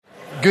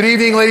Good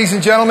evening, ladies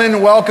and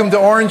gentlemen. Welcome to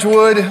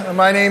Orangewood.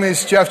 My name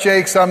is Jeff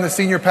Jakes. I'm the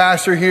senior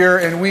pastor here,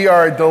 and we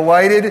are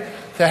delighted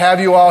to have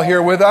you all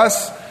here with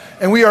us.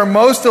 And we are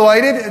most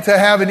delighted to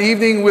have an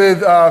evening with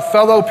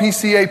fellow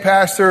PCA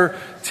pastor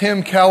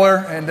Tim Keller.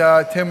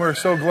 And Tim, we're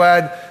so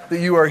glad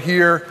that you are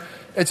here.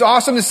 It's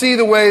awesome to see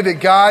the way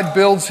that God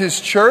builds His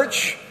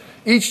church.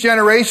 Each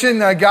generation,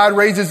 God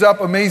raises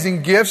up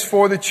amazing gifts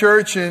for the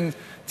church. And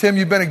Tim,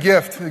 you've been a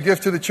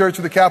gift to the church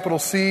with a capital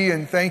C.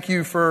 And thank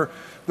you for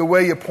the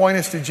way you point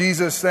us to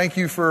Jesus. Thank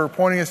you for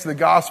pointing us to the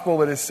gospel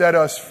that has set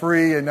us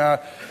free. And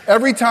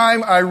every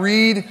time I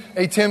read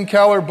a Tim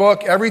Keller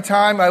book, every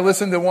time I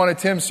listen to one of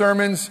Tim's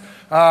sermons,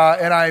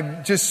 and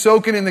I'm just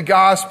soaking in the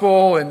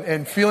gospel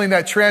and feeling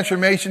that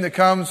transformation that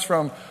comes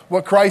from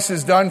what Christ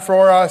has done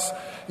for us,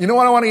 you know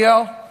what I want to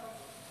yell?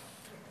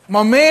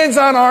 My man's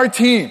on our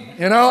team.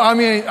 You know, I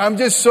mean, I'm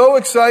just so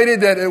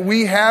excited that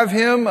we have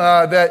him,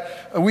 that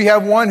we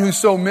have one who's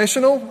so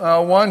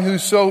missional, one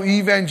who's so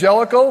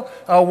evangelical,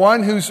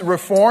 one who's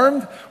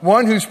reformed,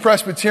 one who's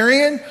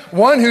Presbyterian,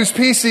 one who's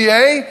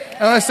PCA.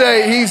 And I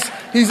say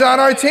he's on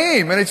our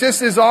team, and it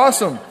just is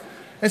awesome.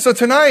 And so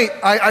tonight,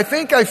 I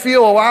think I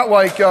feel a lot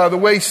like the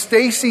way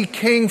Stacey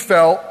King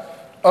felt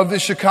of the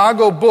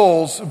Chicago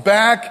Bulls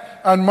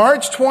back on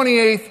March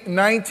 28th,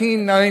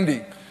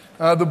 1990.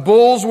 The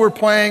Bulls were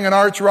playing an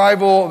arch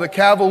rival, the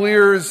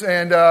Cavaliers,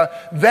 and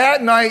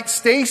that night,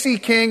 Stacey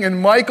King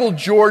and Michael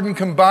Jordan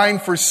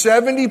combined for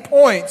 70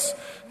 points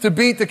to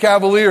beat the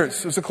Cavaliers.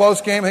 It was a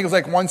close game. I think it was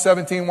like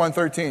 117,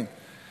 113.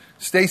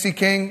 Stacey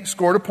King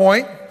scored a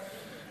point.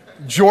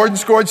 Jordan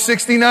scored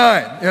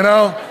 69, you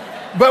know.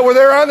 But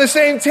they're on the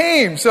same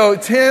team. So,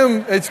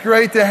 Tim, it's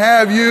great to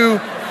have you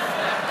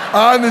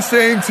on the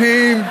same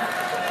team.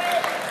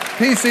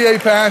 PCA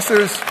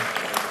pastors.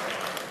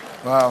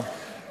 Wow.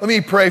 Let me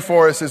pray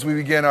for us as we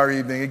begin our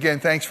evening. Again,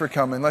 thanks for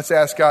coming. Let's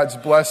ask God's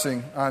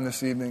blessing on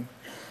this evening.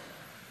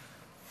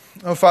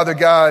 Oh, Father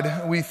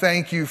God, we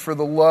thank you for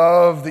the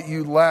love that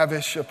you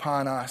lavish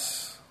upon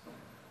us,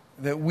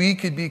 that we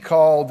could be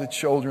called the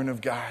children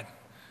of God.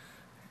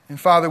 And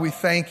Father, we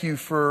thank you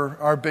for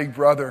our big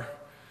brother,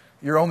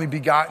 your only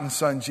begotten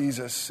Son,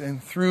 Jesus.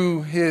 And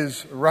through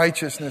his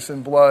righteousness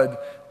and blood,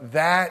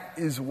 that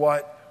is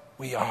what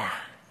we are.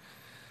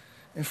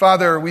 And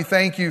Father, we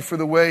thank you for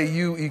the way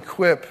you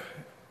equip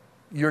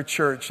your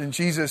church, and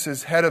Jesus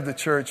is head of the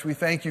church. We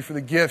thank you for the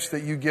gifts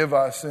that you give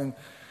us, and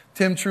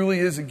Tim truly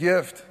is a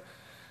gift.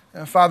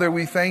 And Father,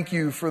 we thank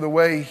you for the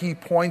way he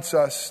points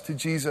us to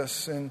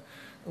Jesus, and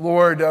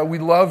Lord, we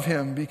love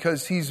him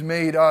because he's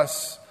made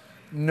us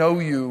know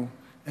you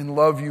and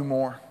love you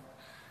more.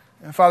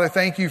 And Father,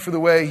 thank you for the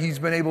way he's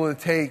been able to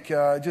take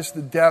just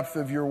the depth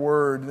of your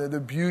word,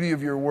 the beauty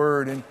of your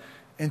word,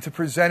 and to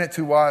present it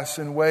to us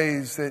in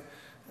ways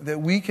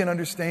that we can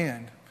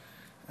understand.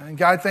 And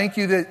God, thank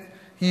you that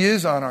he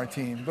is on our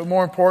team. But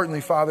more importantly,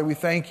 Father, we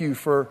thank you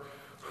for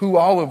who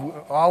all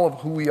of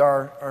who we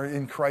are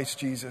in Christ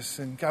Jesus.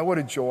 And God, what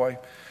a joy.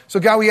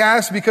 So God, we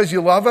ask because you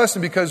love us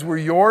and because we're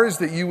yours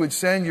that you would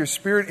send your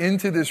Spirit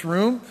into this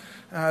room.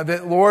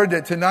 That, Lord,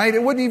 that tonight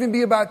it wouldn't even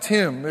be about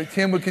Tim. That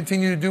Tim would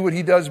continue to do what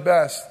he does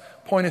best.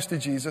 Point us to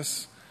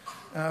Jesus.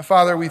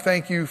 Father, we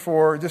thank you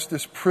for just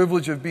this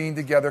privilege of being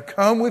together.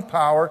 Come with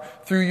power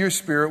through your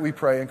Spirit, we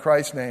pray. In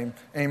Christ's name,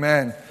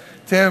 amen.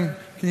 Tim,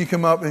 can you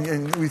come up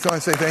and we want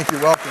to say thank you.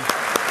 Welcome.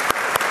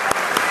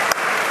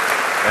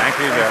 Thank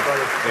you, Jeff.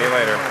 See you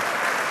later.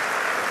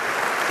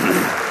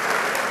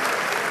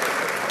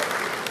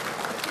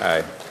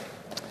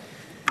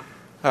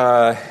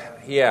 Hi.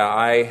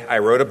 I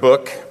wrote a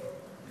book,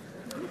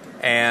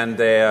 and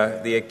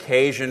the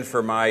occasion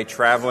for my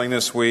traveling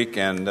this week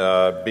and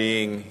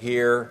being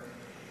here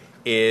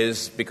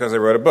is because I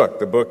wrote a book.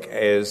 The book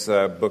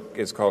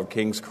is called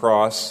King's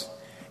Cross.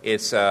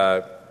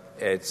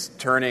 It's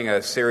turning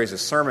a series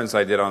of sermons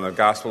I did on the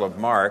Gospel of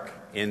Mark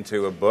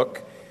into a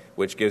book,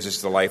 which gives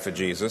us the life of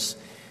Jesus.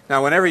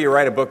 Now, whenever you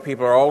write a book,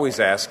 people are always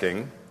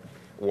asking,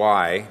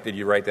 why did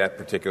you write that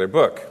particular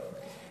book?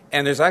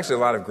 And there's actually a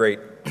lot of great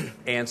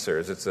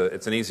answers.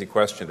 It's an easy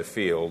question to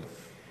field.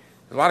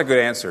 A lot of good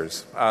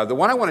answers. The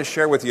one I want to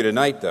share with you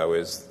tonight, though,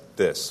 is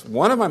this.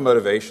 One of my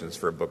motivations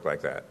for a book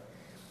like that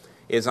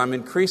is I'm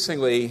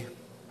increasingly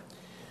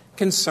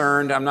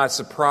concerned, I'm not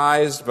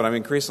surprised, but I'm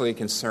increasingly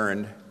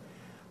concerned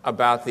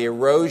about the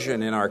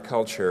erosion in our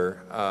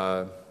culture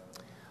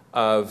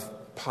of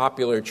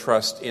popular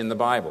trust in the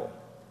Bible.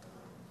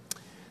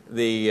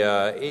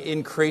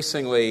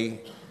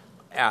 Increasingly,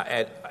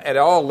 at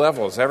all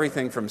levels,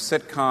 everything from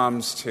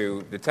sitcoms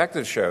to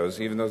detective shows,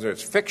 even though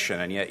it's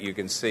fiction, and yet you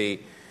can see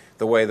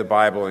the way the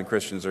Bible and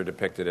Christians are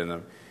depicted in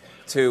them,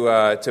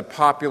 to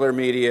popular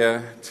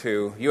media,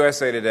 to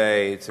USA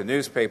Today, to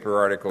newspaper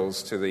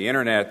articles, to the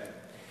internet.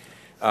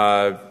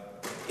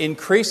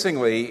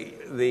 Increasingly,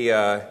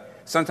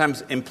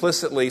 sometimes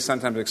implicitly,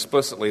 sometimes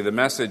explicitly, the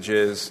message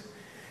is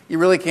you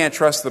really can't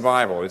trust the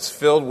Bible. It's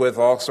filled with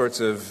all sorts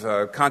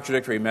of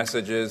contradictory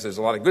messages. There's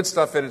a lot of good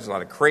stuff in it. There's a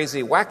lot of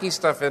crazy, wacky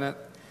stuff in it.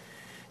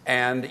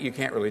 And you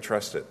can't really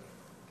trust it.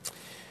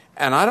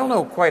 And I don't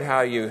know quite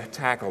how you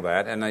tackle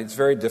that, and it's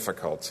very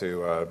difficult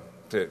to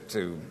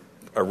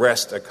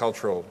arrest a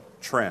cultural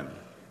trend.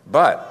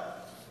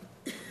 But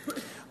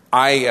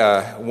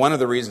one of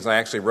the reasons I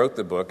actually wrote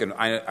the book, and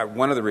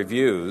one of the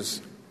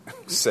reviews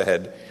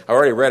said, I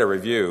already read a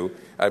review,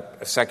 a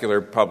secular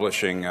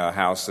publishing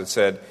house that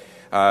said,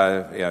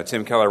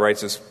 Tim Keller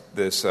writes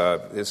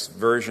this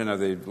version of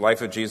the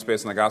life of Jesus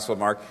based on the Gospel of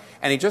Mark,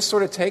 and he just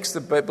sort of takes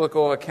the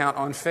biblical account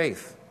on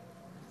faith.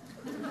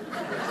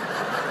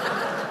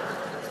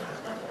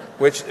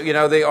 Which, and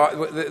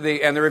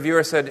the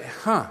reviewer said,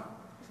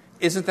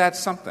 isn't that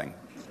something?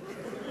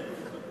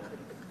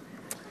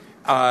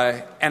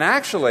 And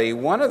actually,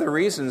 one of the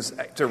reasons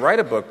to write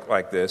a book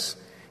like this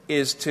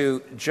is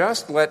to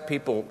just let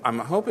people, I'm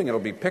hoping it'll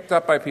be picked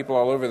up by people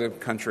all over the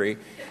country,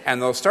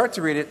 and they'll start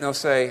to read it and they'll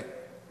say,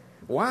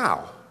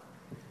 wow,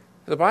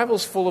 the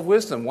Bible's full of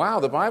wisdom.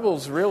 Wow, the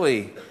Bible's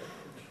really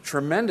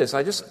tremendous.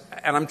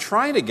 And I'm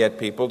trying to get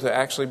people to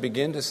actually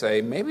begin to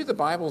say, maybe the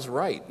Bible's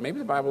right. Maybe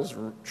the Bible's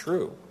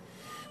true.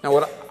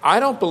 Now,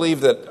 I don't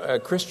believe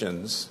that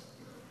Christians,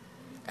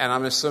 and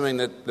I'm assuming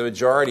that the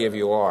majority of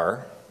you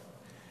are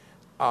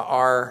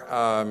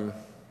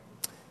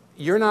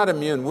you're not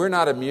immune. We're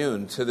not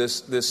immune to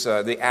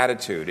the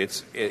attitude.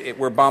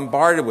 We're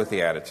bombarded with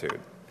the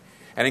attitude.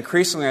 And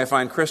increasingly, I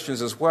find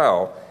Christians as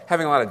well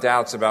having a lot of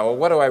doubts about, well,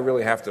 what do I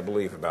really have to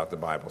believe about the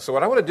Bible? So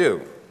what I want to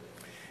do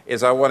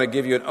is I want to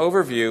give you an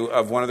overview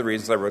of one of the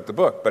reasons I wrote the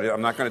book. But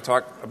I'm not going to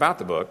talk about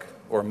the book,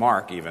 or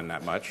Mark even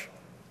that much.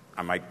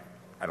 I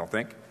don't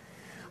think.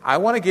 I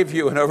want to give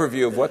you an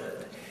overview of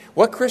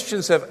what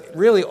Christians have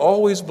really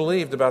always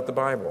believed about the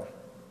Bible.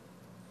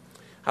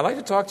 I'd like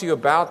to talk to you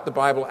about the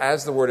Bible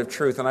as the Word of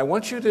truth, and I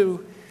want you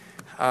to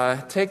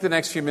take the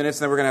next few minutes,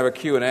 and then we're going to have a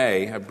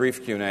Q&A, a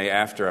brief Q&A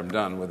after I'm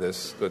done with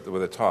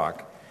a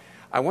talk.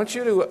 I want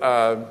you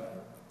to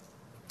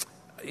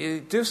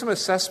do some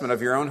assessment of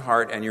your own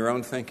heart and your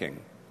own thinking,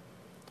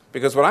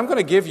 because what I'm going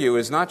to give you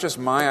is not just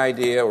my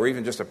idea or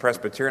even just a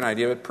Presbyterian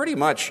idea, but pretty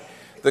much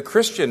the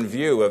Christian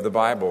view of the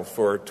Bible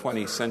for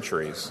 20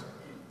 centuries.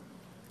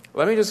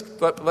 Let's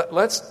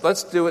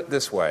do it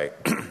this way.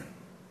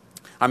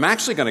 I'm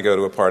actually going to go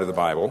to a part of the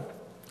Bible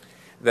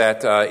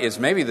that is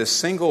maybe it is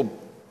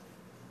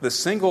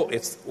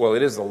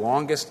the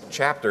longest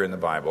chapter in the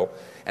Bible,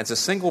 and it's the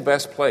single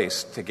best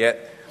place to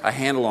get a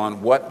handle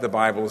on what the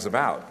Bible is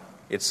about.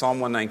 It's Psalm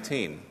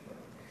 119.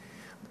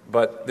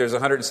 But there's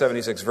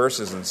 176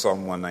 verses in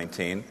Psalm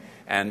 119,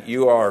 and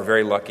you are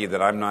very lucky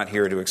that I'm not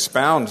here to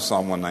expound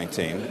Psalm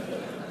 119.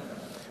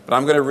 But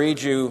I'm going to read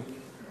you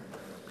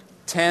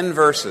 10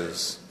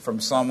 verses from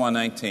Psalm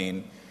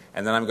 119,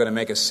 and then I'm going to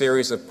make a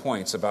series of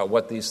points about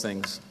what these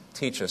things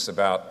teach us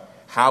about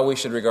how we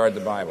should regard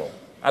the Bible.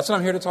 That's what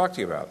I'm here to talk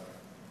to you about.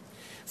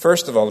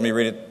 First of all, let me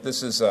read it.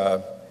 This is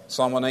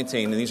Psalm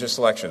 119, and these are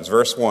selections.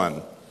 Verse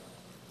 1,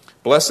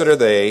 "Blessed are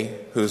they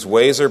whose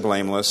ways are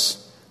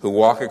blameless, who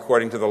walk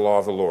according to the law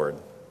of the Lord."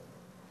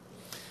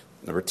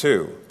 Number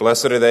 2,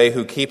 "Blessed are they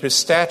who keep his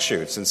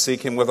statutes and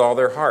seek him with all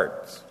their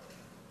heart."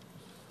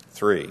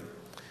 3,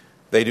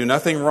 "They do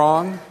nothing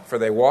wrong, for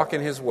they walk in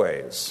his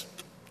ways."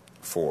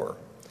 4,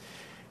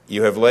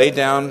 "You have laid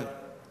down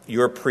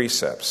your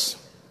precepts,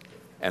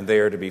 and they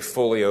are to be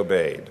fully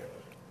obeyed."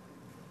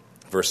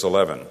 Verse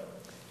 11,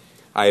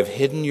 "I have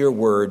hidden your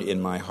word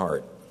in my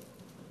heart,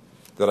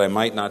 that I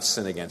might not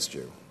sin against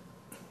you."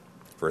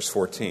 Verse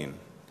 14,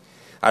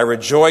 "I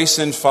rejoice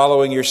in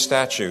following your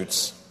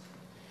statutes,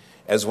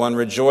 as one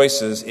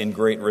rejoices in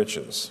great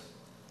riches."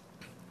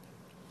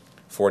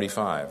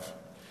 45,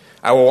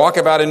 "I will walk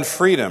about in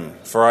freedom,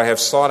 for I have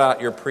sought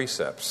out your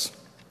precepts."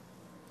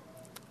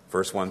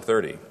 Verse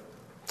 130,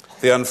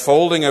 "The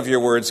unfolding of your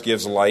words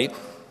gives light,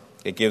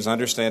 it gives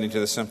understanding to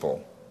the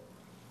simple."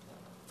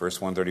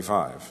 Verse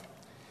 135,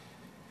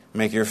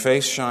 "Make your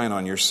face shine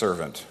on your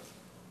servant,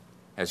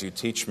 as you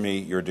teach me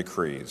your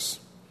decrees."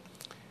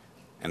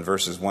 And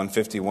verses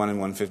 151 and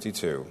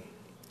 152,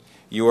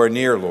 "You are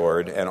near,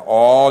 Lord, and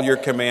all your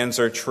commands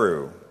are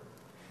true.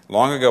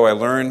 Long ago I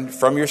learned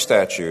from your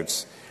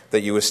statutes that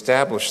you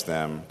established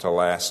them to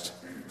last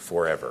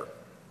forever."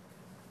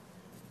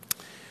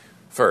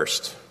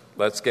 First,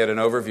 let's get an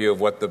overview of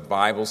what the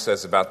Bible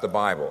says about the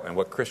Bible and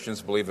what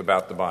Christians believe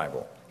about the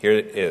Bible. Here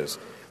it is.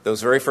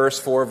 Those very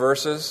first 4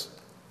 verses,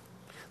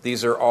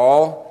 these are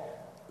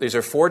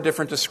 4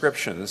 different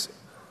descriptions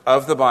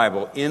of the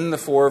Bible in the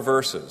 4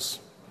 verses.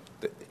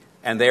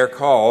 And they are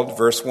called,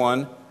 verse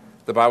 1,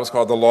 the Bible's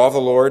called the law of the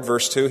Lord.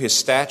 Verse 2, his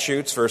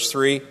statutes. Verse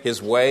 3,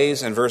 his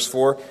ways. And verse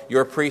 4,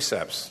 your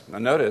precepts. Now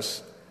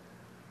notice,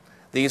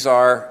 these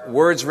are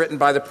words written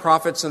by the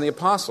prophets and the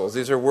apostles.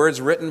 These are words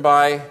written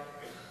by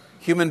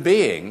human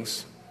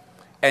beings,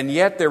 and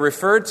yet they're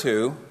referred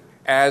to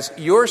as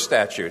your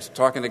statutes,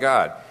 talking to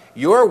God,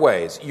 your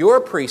ways,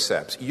 your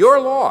precepts, your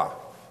law.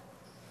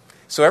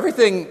 So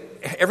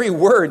every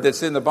word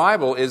that's in the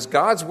Bible is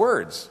God's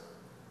words.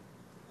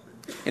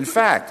 In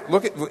fact,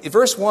 look at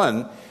verse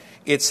 1.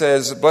 It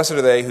says, "Blessed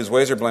are they whose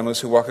ways are blameless,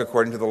 who walk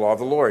according to the law of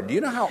the Lord." Do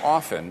you know how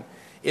often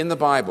in the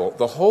Bible,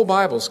 the whole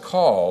Bible is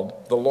called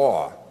the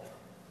law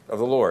of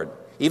the Lord.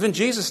 Even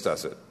Jesus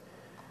does it.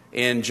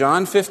 In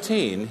John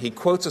 15, he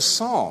quotes a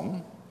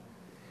psalm,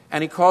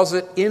 and he calls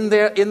it in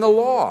the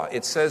law.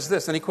 It says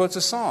this, and he quotes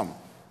a psalm.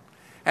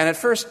 And at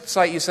first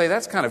sight, you say,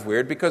 that's kind of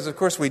weird, because, of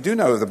course, we do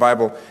know the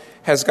Bible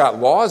has got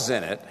laws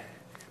in it,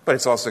 but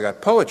it's also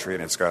got poetry,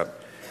 and it's got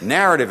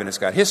narrative, and it's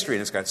got history,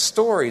 and it's got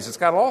stories. It's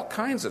got all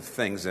kinds of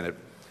things in it.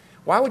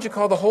 Why would you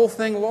call the whole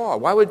thing law?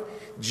 Why would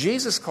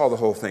Jesus call the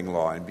whole thing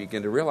law? And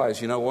begin to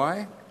realize, you know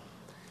why?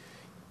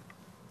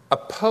 A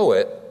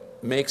poet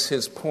makes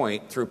his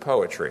point through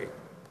poetry.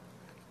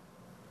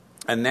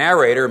 A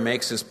narrator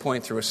makes his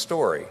point through a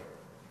story.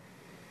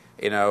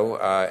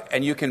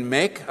 And you can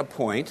make a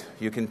point,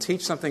 you can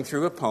teach something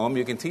through a poem,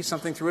 you can teach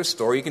something through a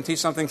story, you can teach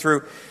something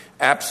through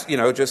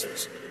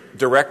just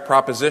direct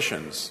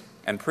propositions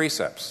and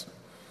precepts.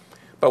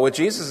 But what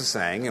Jesus is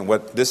saying, and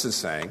what this is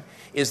saying,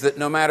 is that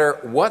no matter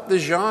what the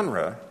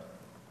genre,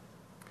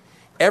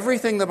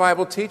 everything the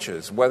Bible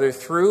teaches, whether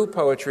through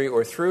poetry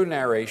or through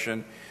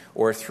narration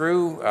or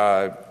through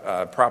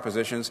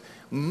propositions,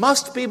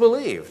 must be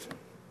believed.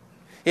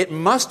 It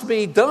must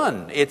be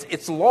done.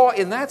 It's law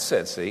in that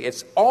sense, see?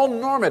 It's all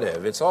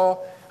normative. It's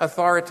all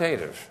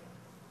authoritative.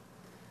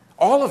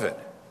 All of it.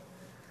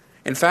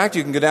 In fact,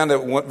 you can go down to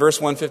verse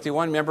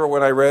 151. Remember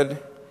what I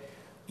read?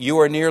 You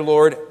are near,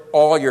 Lord,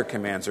 all your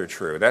commands are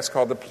true. That's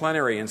called the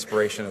plenary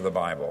inspiration of the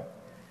Bible.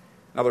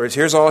 In other words,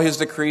 here's all his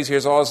decrees,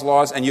 here's all his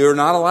laws, and you're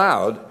not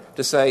allowed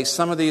to say,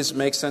 some of these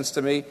make sense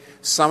to me,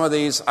 some of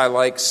these I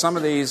like, some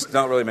of these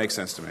don't really make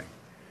sense to me.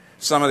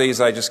 Some of these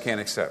I just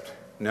can't accept.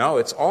 No,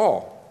 it's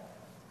all.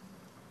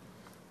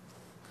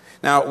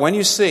 Now, when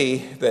you see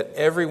that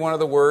every one of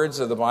the words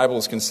of the Bible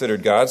is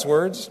considered God's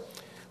words,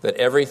 that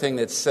everything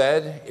that's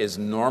said is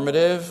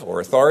normative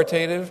or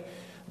authoritative,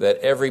 that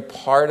every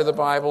part of the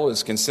Bible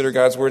is considered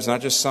God's words,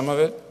 not just some of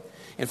it.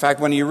 In fact,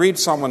 when you read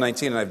Psalm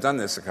 119, and I've done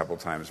this a couple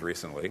times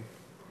recently,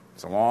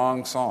 it's a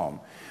long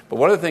psalm, but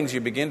one of the things you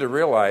begin to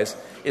realize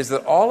is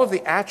that all of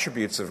the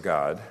attributes of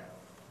God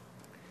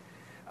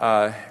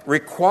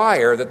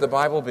require that the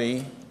Bible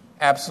be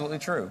absolutely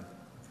true.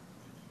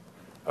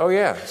 Oh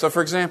yeah. So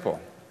for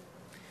example,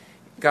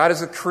 God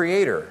is a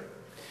creator,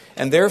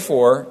 and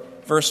therefore,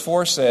 verse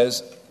 4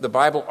 says the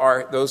Bible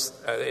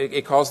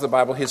it calls the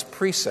Bible his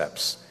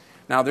precepts.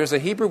 Now, there's a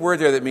Hebrew word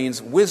there that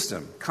means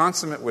wisdom,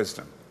 consummate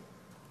wisdom.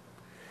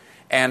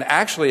 And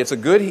actually, it's a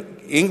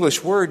good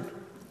English word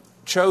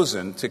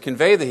chosen to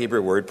convey the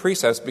Hebrew word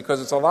precepts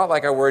because it's a lot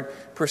like our word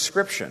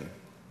prescription.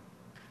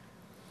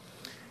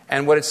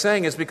 And what it's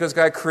saying is because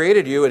God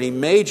created you and he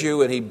made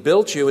you and he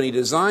built you and he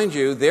designed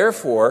you,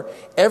 therefore,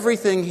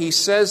 everything he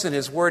says in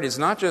his word is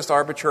not just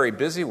arbitrary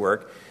busy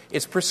work,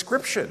 it's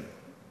prescription.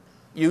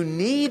 You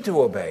need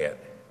to obey it.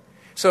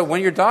 So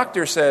when your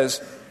doctor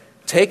says,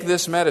 take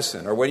this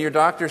medicine, or when your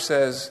doctor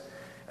says,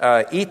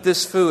 eat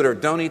this food or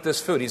don't eat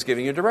this food, he's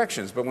giving you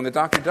directions. But when the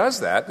doctor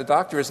does that, the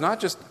doctor is not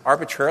just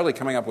arbitrarily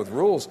coming up with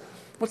rules.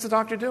 What's the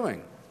doctor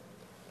doing?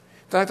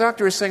 The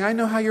doctor is saying, I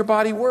know how your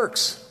body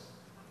works.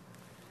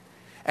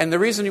 And the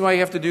reason why you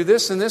have to do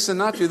this and this and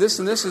not do this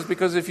and this is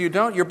because if you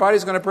don't, your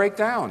body's going to break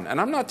down.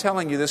 And I'm not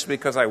telling you this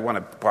because I want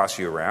to boss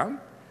you around.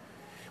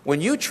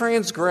 When you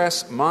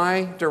transgress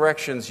my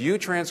directions, you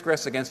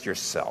transgress against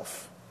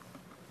yourself.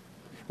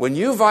 When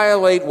you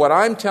violate what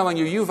I'm telling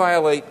you, you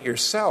violate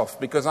yourself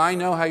because I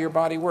know how your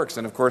body works.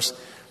 And of course,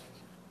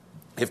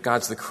 if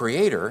God's the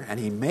creator and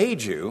he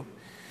made you,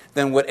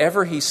 then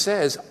whatever he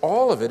says,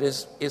 all of it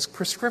is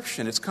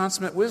prescription. It's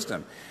consummate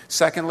wisdom.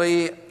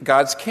 Secondly,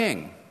 God's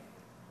king.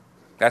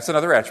 That's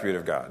another attribute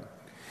of God.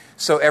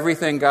 So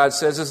everything God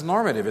says is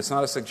normative. It's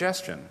not a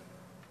suggestion.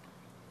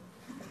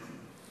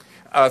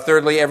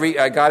 Thirdly,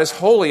 God is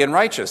holy and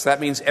righteous. That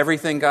means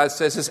everything God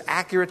says is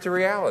accurate to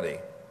reality.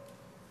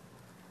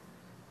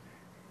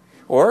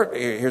 Or,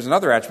 here's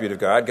another attribute of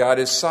God. God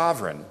is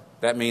sovereign.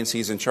 That means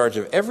he's in charge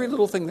of every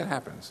little thing that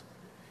happens.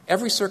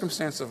 Every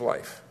circumstance of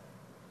life.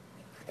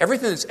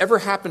 Everything that's ever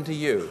happened to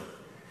you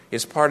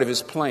is part of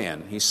his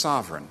plan. He's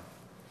sovereign.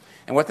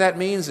 And what that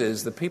means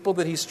is the people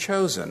that he's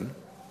chosen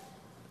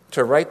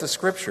to write the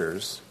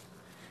scriptures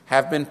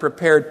have been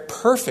prepared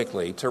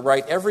perfectly to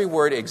write every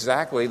word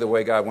exactly the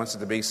way God wants it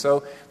to be,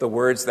 so the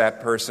words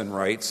that person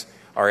writes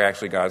are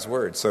actually God's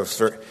words. So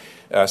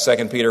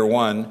 2 Peter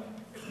 1,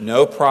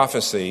 no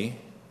prophecy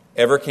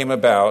ever came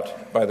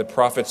about by the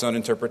prophet's own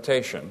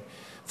interpretation.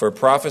 For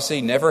prophecy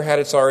never had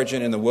its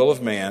origin in the will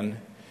of man,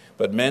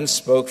 but men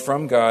spoke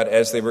from God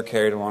as they were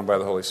carried along by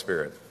the Holy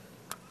Spirit.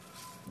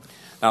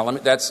 Now,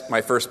 that's my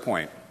first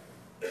point.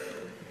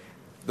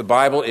 The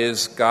Bible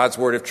is God's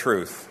word of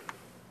truth.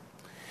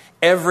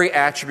 Every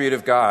attribute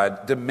of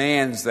God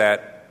demands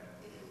that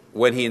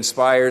when he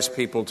inspires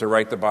people to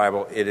write the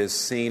Bible, it is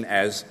seen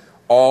as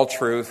all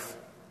truth,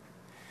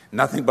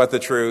 nothing but the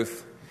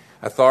truth,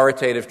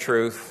 authoritative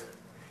truth,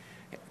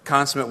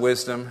 consummate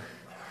wisdom.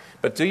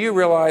 But do you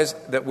realize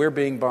that we're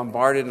being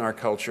bombarded in our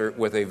culture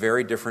with a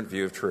very different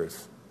view of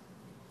truth?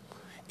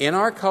 In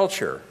our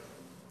culture,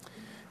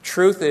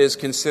 truth is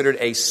considered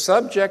a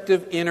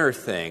subjective inner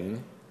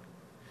thing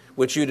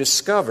which you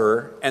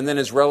discover and then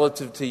is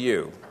relative to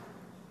you.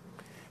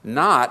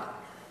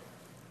 not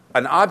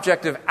an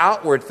objective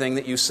outward thing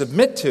that you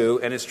submit to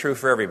and it's true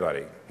for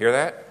everybody. Hear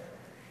that?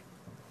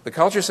 The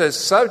culture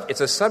says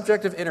it's a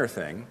subjective inner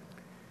thing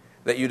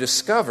that you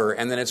discover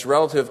and then it's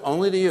relative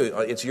only to you.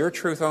 It's your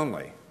truth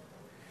only.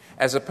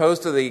 As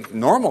opposed to the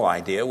normal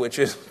idea, which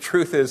is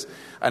truth is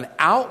an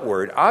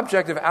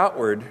objective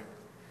outward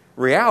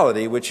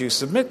reality which you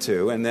submit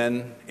to, and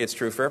then it's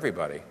true for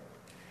everybody.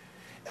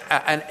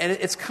 And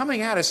it's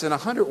coming at us in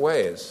 100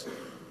 ways.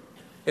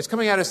 It's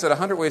coming at us in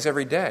 100 ways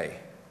every day.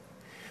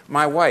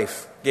 My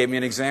wife gave me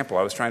an example.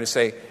 I was trying to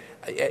say,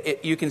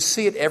 you can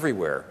see it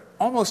everywhere,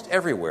 almost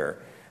everywhere.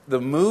 The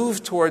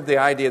move toward the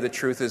idea that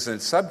truth is a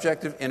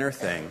subjective inner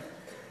thing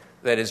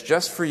that is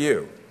just for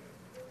you.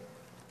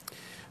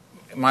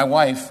 My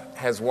wife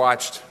has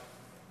watched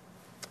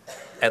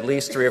at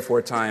least 3 or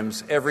 4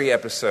 times every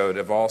episode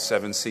of all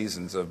 7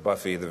 seasons of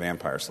Buffy the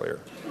Vampire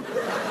Slayer.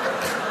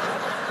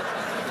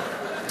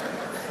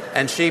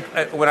 And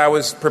when I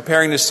was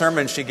preparing this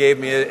sermon, she gave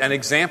me an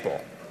example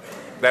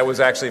that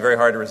was actually very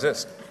hard to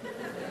resist.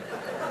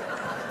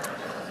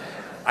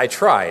 I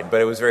tried,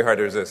 but it was very hard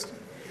to resist.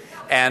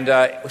 And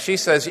she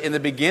says in the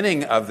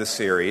beginning of the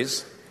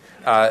series,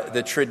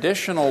 the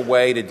traditional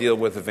way to deal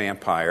with a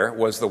vampire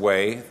was the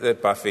way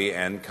that Buffy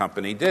and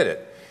company did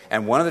it.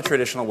 And one of the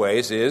traditional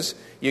ways is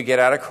you get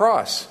out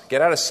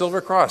a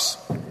silver cross.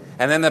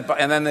 And then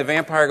the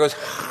vampire goes,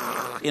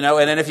 and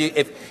then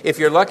if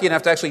you're lucky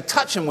enough to actually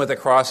touch him with a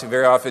cross,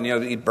 very often,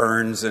 he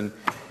burns. And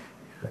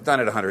I've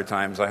done it 100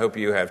 times. I hope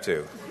you have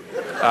too.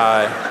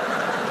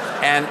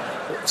 And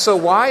so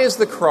why is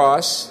the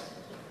cross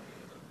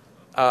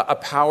a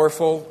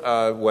powerful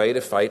way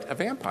to fight a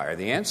vampire?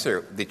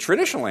 The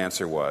traditional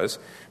answer was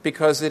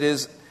because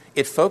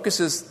it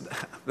focuses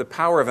the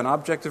power of an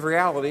objective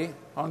reality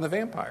on the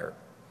vampire.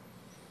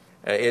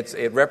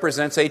 It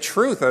represents a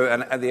truth,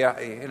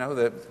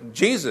 the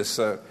Jesus,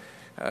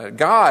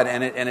 God,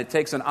 and it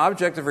takes an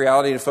objective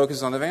reality to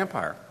focus on the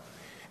vampire.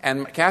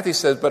 And Kathy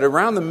says, but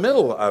around the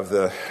middle of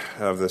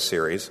the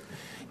series,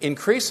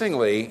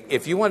 increasingly,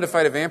 if you wanted to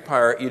fight a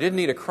vampire, you didn't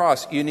need a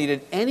cross. You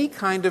needed any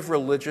kind of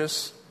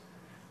religious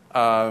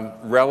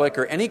relic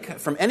or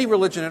from any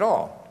religion at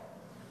all,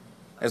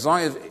 as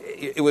long as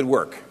it would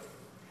work.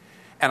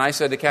 And I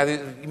said to Kathy,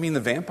 you mean the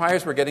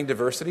vampires were getting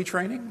diversity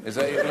training? Is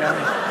that,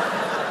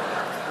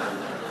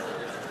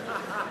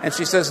 And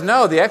she says,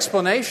 no, the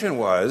explanation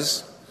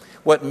was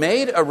what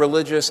made a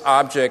religious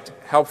object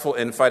helpful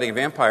in fighting a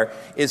vampire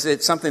is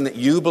it's something that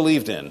you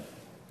believed in.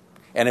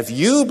 And if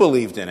you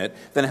believed in it,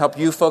 then it helped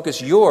you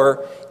focus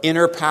your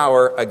inner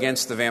power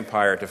against the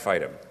vampire to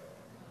fight him.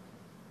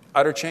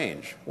 Utter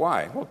change.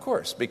 Why? Well, of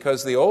course,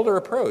 because the older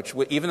approach,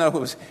 even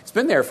though it's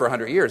been there for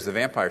 100 years, the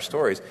vampire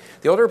stories,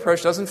 the older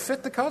approach doesn't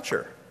fit the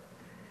culture.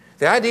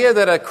 The idea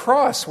that a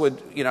cross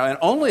would, and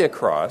only a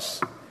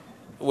cross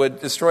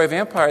would destroy a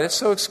vampire, that's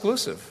so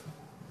exclusive.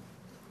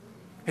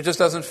 It just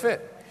doesn't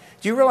fit.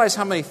 Do you realize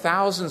how many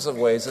thousands of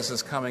ways this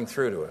is coming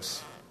through to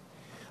us?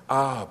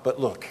 But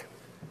look,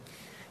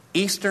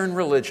 Eastern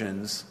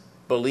religions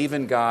believe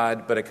in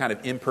God, but a kind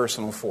of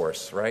impersonal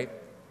force, right?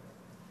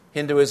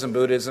 Hinduism,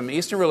 Buddhism,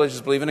 Eastern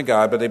religions believe in a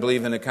God, but they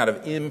believe in a kind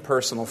of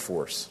impersonal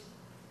force.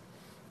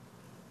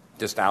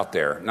 Just out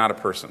there, not a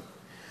person.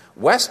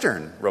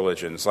 Western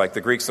religions, like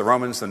the Greeks, the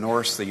Romans, the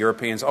Norse, the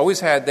Europeans,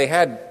 they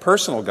had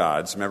personal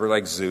gods, remember,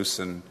 like Zeus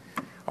and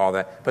all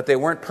that, but they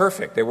weren't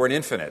perfect. They weren't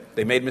infinite.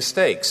 They made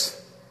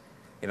mistakes.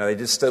 They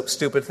did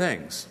stupid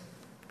things.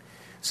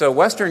 So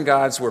Western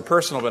gods were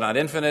personal but not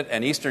infinite,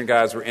 and Eastern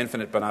gods were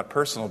infinite but not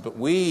personal. But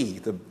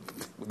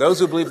those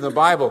who believe in the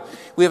Bible,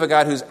 we have a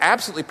God who's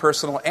absolutely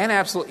personal and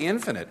absolutely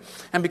infinite.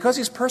 And because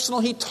he's personal,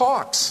 he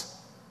talks.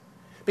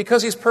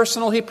 Because he's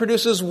personal, he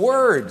produces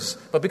words.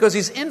 But because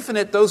he's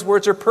infinite, those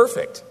words are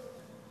perfect.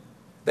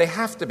 They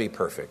have to be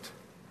perfect.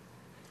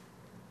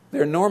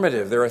 They're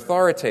normative. They're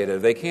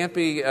authoritative. They can't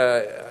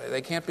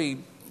be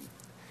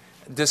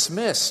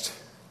dismissed.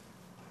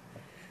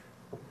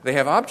 They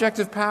have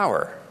objective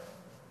power.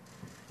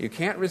 You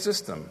can't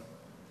resist them.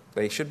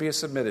 They should be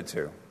submitted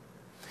to.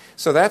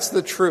 So that's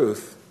the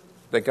truth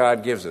that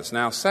God gives us.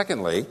 Now,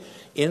 secondly,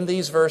 in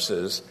these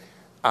verses,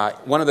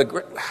 I'd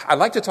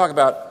like to talk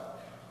about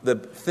the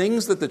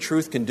things that the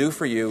truth can do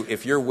for you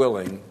if you're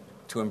willing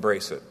to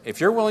embrace it. If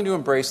you're willing to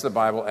embrace the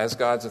Bible as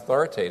God's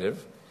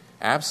authoritative,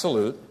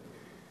 absolute,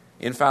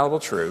 infallible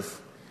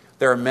truth,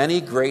 there are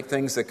many great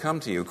things that come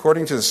to you,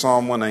 according to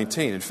Psalm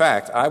 119. In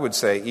fact, I would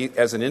say,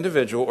 as an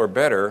individual or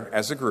better,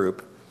 as a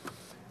group,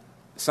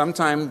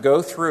 sometime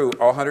go through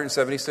all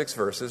 176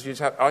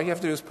 verses. All you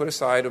have to do is put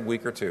aside a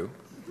week or two.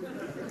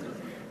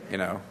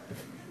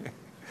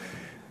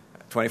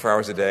 24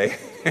 hours a day.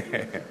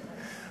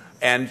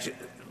 And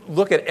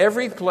look at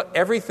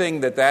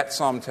everything that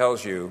psalm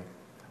tells you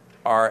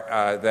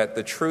are that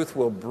the truth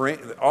will bring,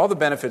 all the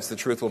benefits the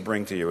truth will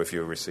bring to you if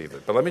you receive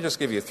it. But let me just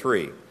give you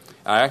 3.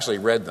 I actually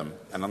read them,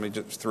 and let me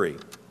just 3.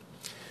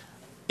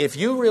 If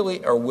you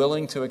really are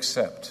willing to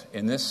accept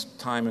in this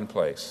time and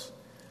place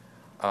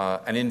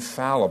an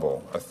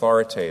infallible,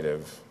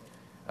 authoritative,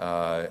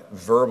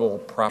 verbal,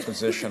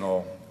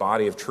 propositional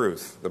body of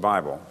truth, the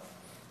Bible,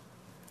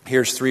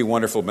 here's 3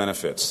 wonderful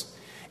benefits.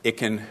 It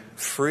can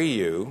free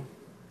you.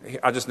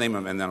 I'll just name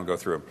them and then I'll go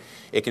through them.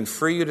 It can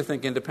free you to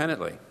think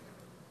independently.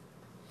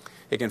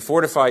 It can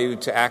fortify you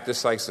to act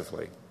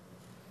decisively.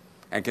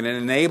 And can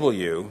enable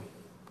you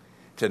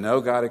to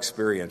know God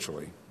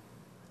experientially.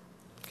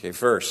 Okay,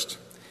 first,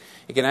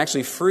 it can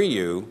actually free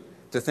you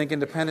to think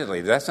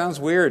independently. That sounds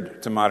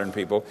weird to modern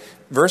people.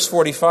 Verse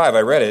 45,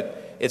 I read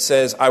it. It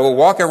says, I will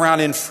walk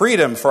around in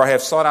freedom, for I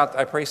have sought out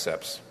thy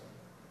precepts.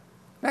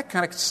 Isn't that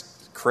kind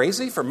of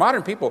crazy for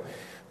modern people?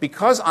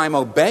 Because I'm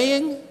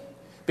obeying,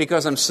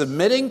 because I'm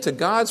submitting to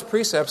God's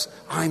precepts,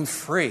 I'm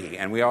free.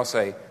 And we all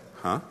say,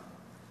 huh?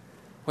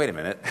 Wait a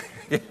minute.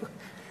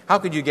 How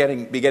could you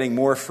be getting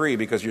more free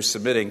because you're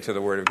submitting to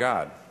the Word of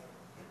God?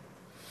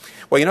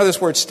 Well, you know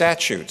this word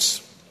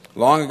statutes.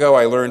 Long ago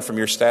I learned from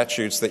your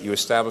statutes that you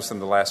established them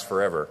to last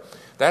forever.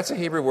 That's a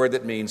Hebrew word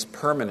that means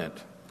permanent.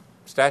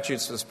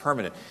 Statutes is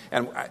permanent.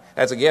 And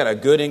that's, again, a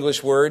good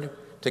English word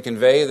to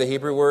convey the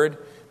Hebrew word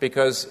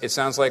because it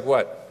sounds like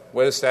what?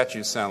 What does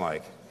statutes sound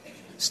like?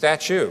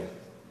 Statue,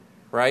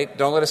 right?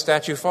 Don't let a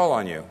statue fall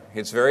on you.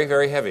 It's very,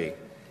 very heavy.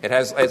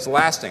 It's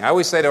lasting. I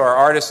always say to our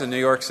artists in New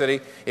York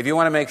City, if you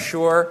want to make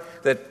sure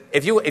that,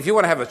 if you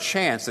want to have a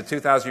chance that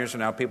 2,000 years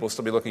from now people will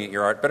still be looking at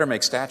your art, better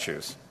make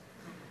statues.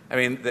 I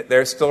mean,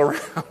 they're still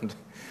around.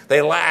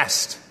 They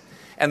last.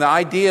 And the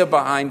idea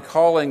behind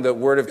calling the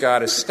Word of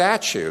God a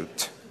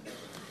statute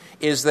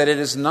is that it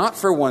is not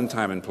for one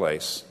time and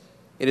place.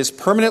 It is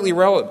permanently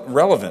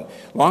relevant.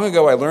 Long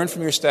ago I learned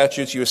from your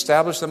statutes, you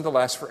established them to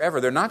last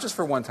forever. They're not just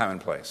for one time and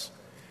place.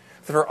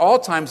 They're for all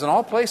times and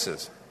all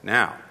places.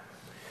 Now,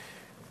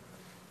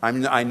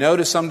 I know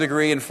to some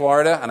degree in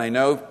Florida, and I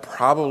know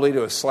probably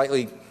to a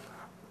slightly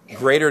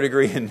greater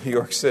degree in New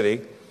York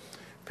City,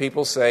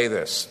 people say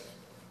this.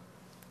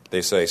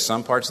 They say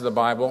some parts of the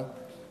Bible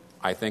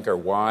I think are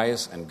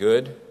wise and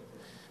good,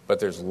 but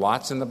there's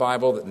lots in the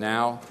Bible that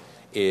now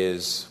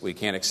we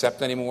can't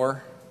accept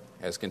anymore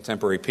as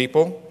contemporary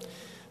people.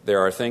 There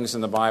are things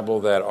in the Bible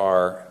that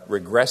are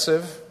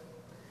regressive,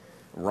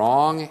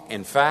 wrong,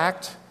 in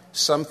fact,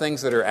 some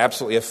things that are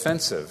absolutely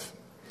offensive.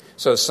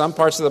 So some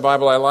parts of the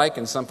Bible I like,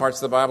 and some parts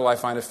of the Bible I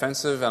find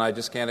offensive, and I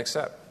just can't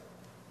accept.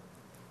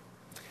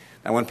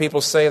 Now, when people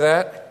say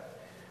that,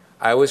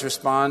 I always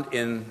respond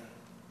in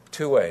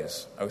 2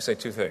 ways. I always say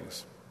 2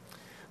 things.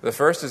 The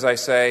first is I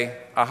say,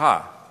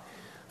 aha,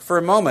 for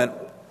a moment,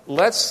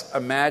 let's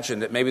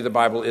imagine that maybe the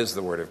Bible is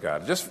the Word of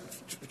God.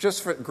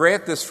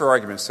 Grant this for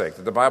argument's sake,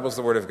 that the Bible is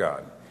the Word of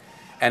God.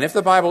 And if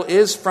the Bible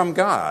is from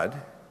God,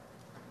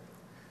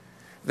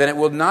 then it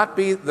will not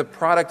be the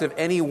product of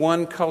any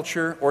one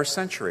culture or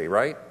century,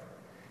 right?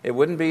 It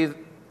wouldn't be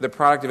the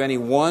product of any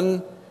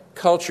one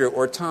culture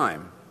or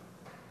time.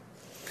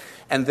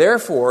 And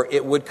therefore,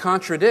 it would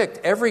contradict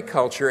every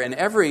culture and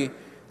every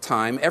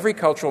time, every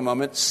cultural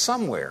moment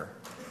somewhere.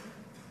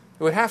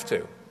 It would have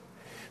to.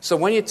 So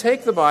when you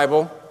take the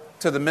Bible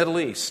to the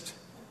Middle East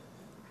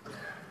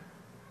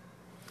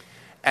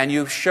and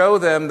you show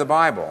them the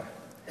Bible,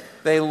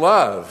 they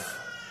love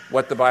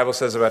what the Bible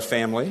says about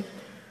family,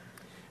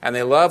 and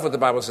they love what the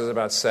Bible says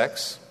about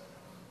sex,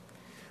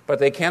 but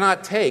they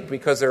cannot take,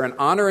 because they're an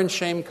honor and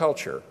shame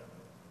culture.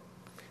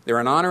 They're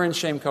an honor and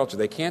shame culture.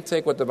 They can't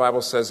take what the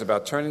Bible says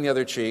about turning the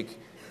other cheek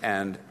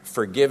and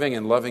forgiving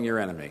and loving your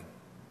enemy.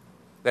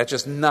 That's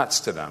just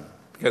nuts to them,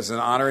 because it's an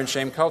honor and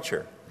shame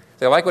culture.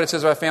 They like what it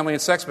says about family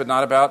and sex, but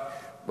not about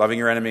loving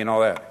your enemy and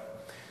all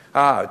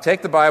that.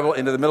 Take the Bible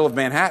into the middle of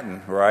Manhattan,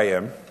 where I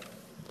am,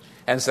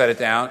 and set it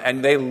down,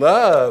 and they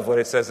love what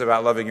it says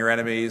about loving your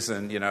enemies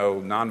and,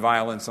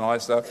 nonviolence and all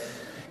that stuff.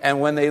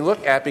 And when they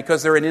look at,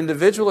 because they're an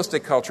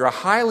individualistic culture, a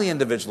highly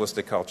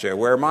individualistic culture,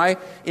 where my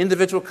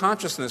individual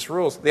consciousness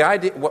rules, the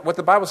idea, what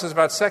the Bible says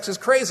about sex is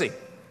crazy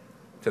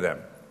to them.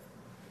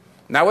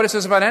 Now what it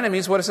says about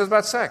enemies, what it says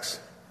about sex.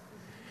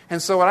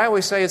 And so what I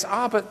always say is,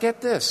 but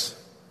get this.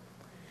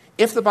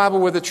 If the Bible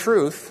were the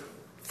truth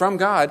from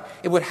God,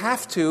 it would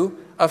have to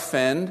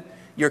offend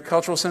your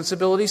cultural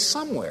sensibilities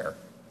somewhere.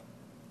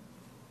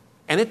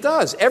 And it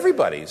does.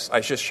 Everybody's.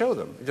 I just show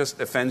them. It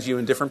just offends you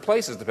in different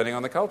places depending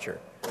on the culture.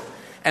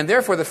 And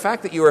therefore, the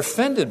fact that you are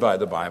offended by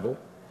the Bible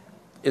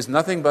is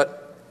nothing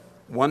but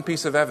one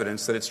piece of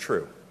evidence that it's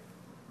true.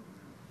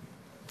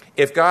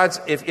 If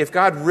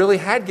God really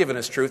had given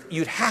us truth,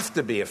 you'd have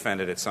to be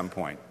offended at some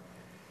point.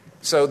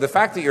 So the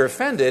fact that you're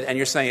offended and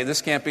you're saying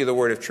this can't be the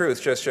word of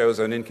truth just shows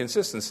an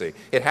inconsistency.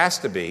 It has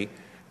to be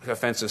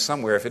offensive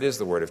somewhere if it is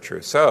the word of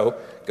truth. So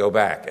go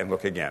back and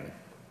look again.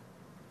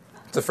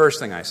 It's the first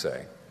thing I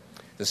say.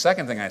 The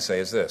second thing I say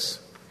is this.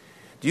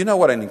 Do you know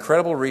what an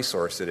incredible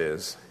resource it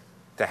is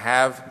to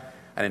have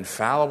an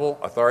infallible,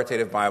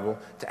 authoritative Bible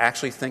to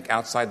actually think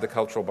outside the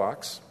cultural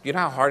box? Do you know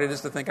how hard it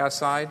is to think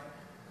outside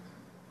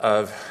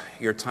of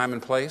your time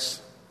and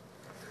place?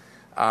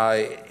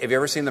 Have you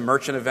ever seen The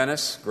Merchant of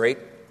Venice?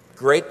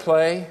 Great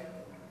play.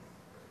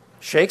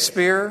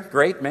 Shakespeare,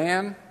 great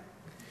man.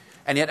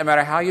 And yet, no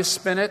matter how you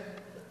spin it,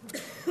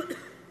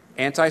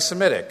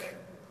 anti-Semitic.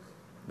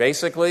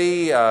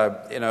 Basically,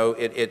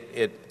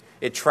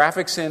 It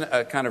traffics in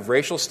a kind of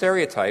racial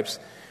stereotypes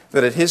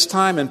that at his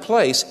time and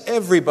place,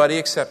 everybody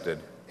accepted.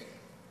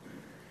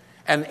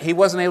 And he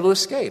wasn't able to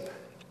escape.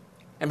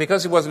 And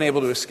because he wasn't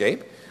able to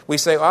escape, we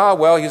say, oh,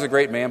 well, he's a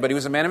great man, but he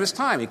was a man of his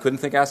time. He couldn't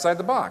think outside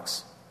the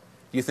box.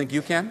 Do you think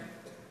you can?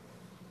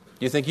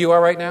 Do you think you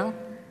are right now?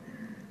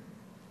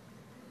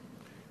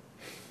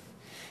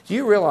 Do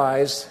you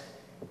realize,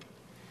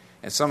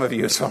 and some of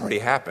you it's already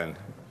happened,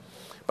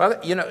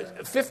 but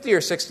 50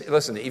 or 60,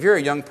 listen, if you're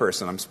a young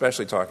person, I'm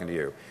especially talking to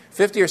you,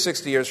 50 or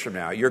 60 years from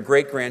now, your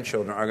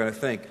great-grandchildren are going to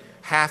think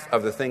half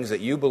of the things that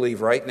you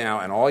believe right now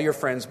and all your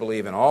friends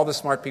believe and all the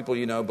smart people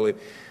you know believe.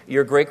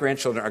 Your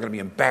great-grandchildren are going to be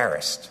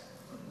embarrassed.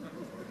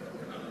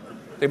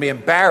 They're going to be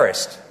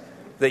embarrassed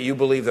that you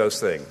believe those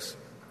things.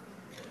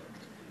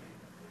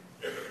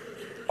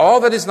 All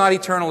that is not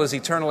eternal is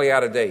eternally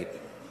out of date.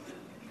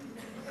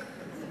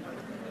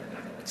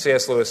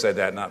 C.S. Lewis said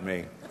that, not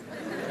me.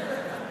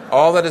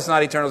 All that is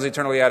not eternal is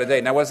eternally out of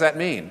date. Now, what does that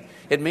mean?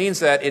 It means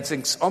that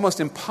it's almost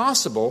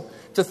impossible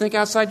to think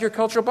outside your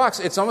cultural box.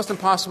 It's almost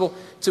impossible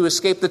to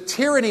escape the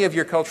tyranny of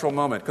your cultural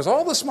moment, because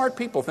all the smart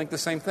people think the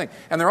same thing,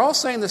 and they're all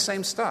saying the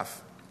same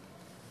stuff.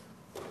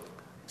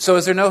 So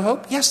is there no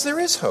hope? Yes, there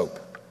is hope.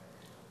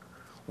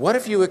 What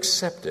if you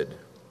accepted,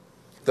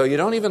 though you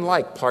don't even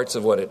like parts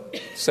of what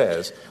it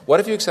says, what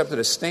if you accepted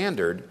a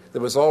standard that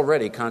was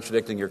already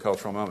contradicting your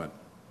cultural moment?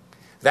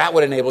 That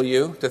would enable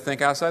you to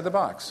think outside the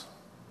box.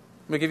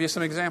 Let me give you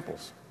some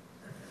examples.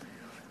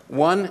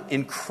 One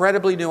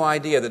incredibly new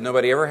idea that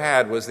nobody ever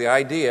had was the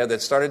idea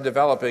that started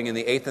developing in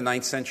the 8th and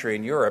 9th century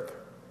in Europe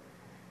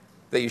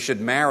that you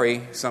should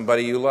marry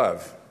somebody you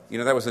love.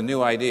 That was a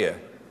new idea.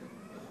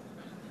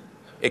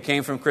 It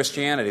came from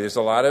Christianity. There's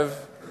a lot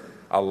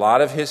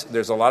of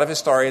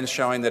historians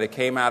showing that it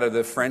came out of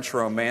the French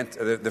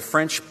the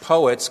French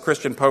poets,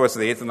 Christian poets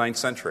of the 8th and 9th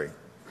century.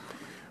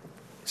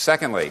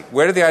 Secondly,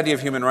 where did the idea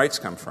of human rights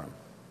come from?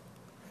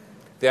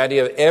 The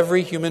idea of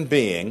every human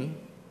being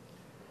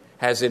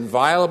has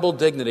inviolable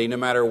dignity no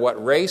matter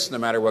what race, no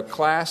matter what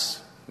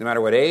class, no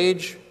matter what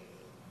age.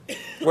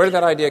 Where did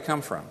that idea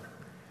come from?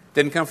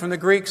 Didn't come from the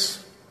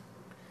Greeks.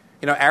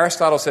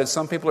 Aristotle said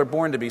some people are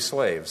born to be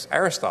slaves.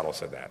 Aristotle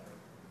said that.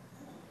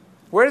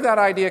 Where did that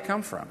idea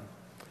come from?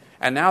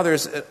 And now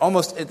there's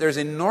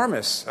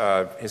enormous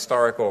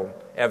historical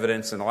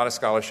evidence and a lot of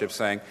scholarship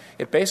saying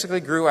it basically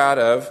grew out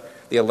of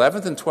the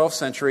 11th and 12th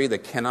century, the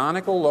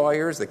canonical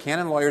lawyers, the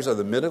canon lawyers of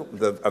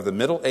the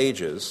Middle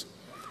Ages,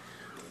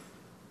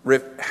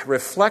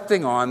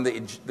 reflecting on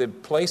the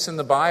place in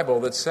the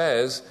Bible that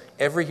says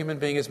every human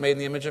being is made in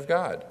the image of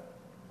God.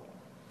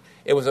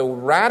 It was a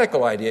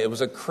radical idea. It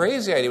was a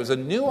crazy idea. It was a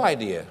new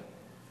idea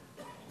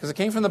because it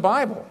came from the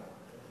Bible.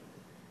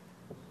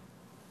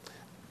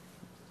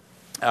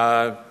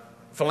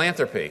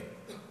 Philanthropy.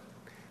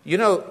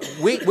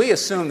 We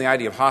assume the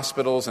idea of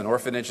hospitals and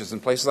orphanages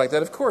and places like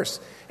that. Of course,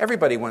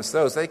 everybody wants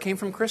those. They came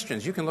from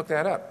Christians. You can look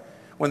that up.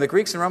 When the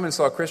Greeks and Romans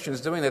saw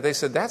Christians doing that, they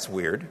said, that's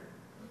weird.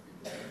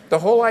 The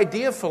whole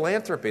idea of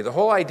philanthropy, the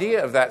whole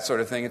idea of that sort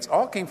of thing, it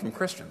all came from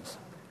Christians.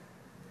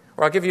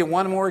 Or I'll give you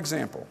one more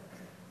example.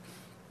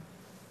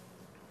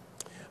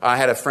 I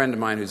had a friend of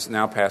mine who's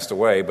now passed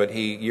away, but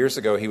years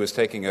ago he was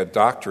taking a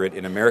doctorate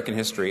in American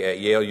history at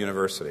Yale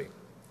University.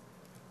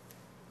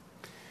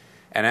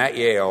 And at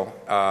Yale,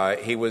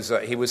 he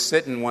was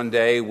sitting one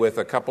day with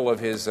a couple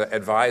of his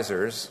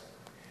advisors.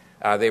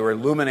 They were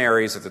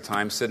luminaries at the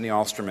time, Sidney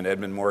Alstrom and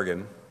Edmund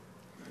Morgan.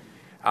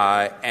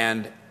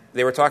 And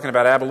they were talking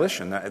about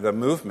abolition, the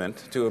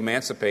movement to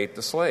emancipate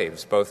the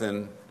slaves, both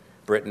in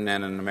Britain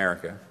and in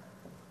America.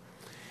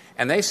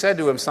 And they said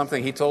to him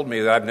something he told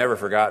me that I've never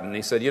forgotten.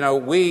 He said,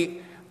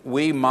 we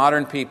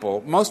modern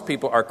people, most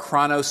people are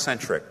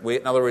chronocentric.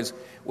 In other words,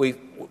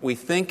 we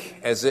think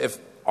as if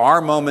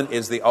our moment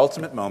is the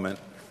ultimate moment.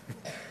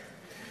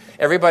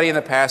 Everybody in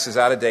the past is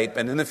out of date,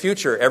 and in the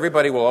future,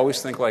 everybody will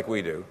always think like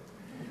we do.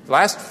 The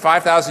last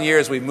 5,000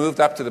 years, we've moved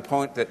up to the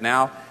point that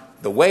now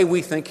the way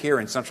we think here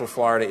in Central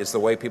Florida is the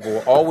way people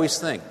will always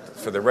think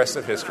for the rest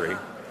of history.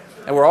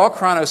 And we're all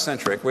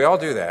chronocentric. We all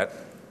do that.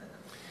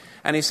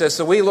 And he says,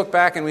 so we look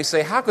back and we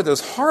say, how could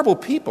those horrible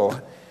people,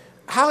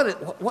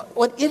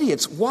 what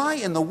idiots, why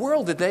in the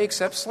world did they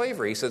accept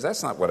slavery? He says,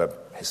 that's not what a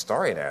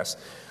historian asks.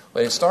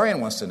 What a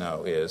historian wants to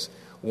know is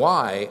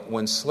why,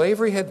 when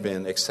slavery had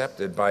been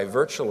accepted by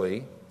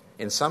virtually,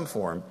 in some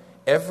form,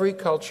 every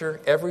culture,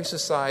 every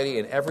society,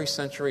 in every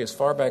century, as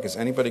far back as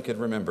anybody could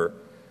remember,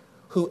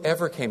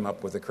 whoever came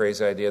up with the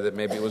crazy idea that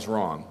maybe it was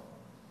wrong?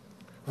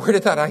 Where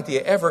did that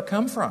idea ever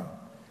come from?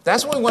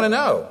 That's what we want to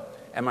know.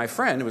 And my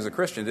friend, who was a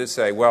Christian, did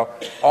say, well,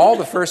 all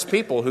the first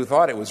people who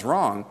thought it was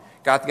wrong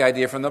got the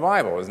idea from the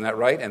Bible. Isn't that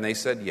right? And they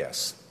said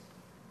yes.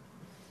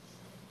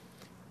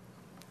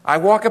 I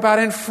walk about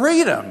in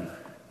freedom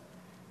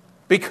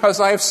because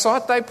I have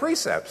sought thy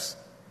precepts.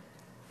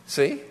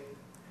 See?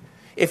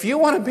 If you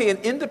want to be an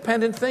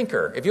independent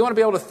thinker, if you want to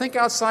be able to think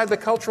outside the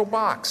cultural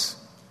box,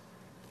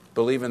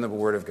 believe in the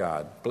Word of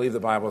God. Believe the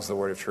Bible is the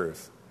Word of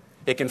truth.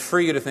 It can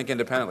free you to think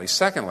independently.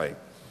 Secondly,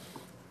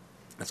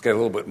 let's get a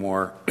little bit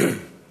more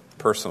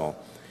personal.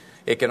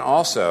 It can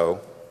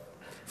also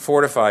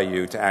fortify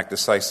you to act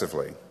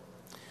decisively.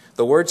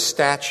 The word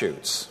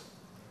statutes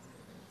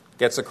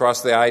gets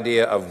across the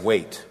idea of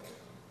weight.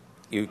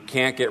 You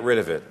can't get rid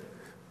of it.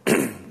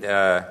 In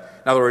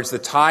other words, the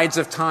tides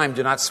of time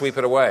do not sweep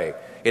it away.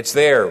 It's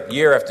there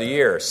year after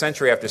year,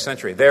 century after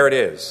century. There it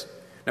is.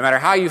 No matter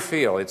how you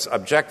feel, it's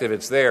objective,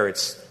 it's there.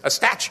 It's a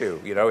statue,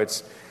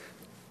 it's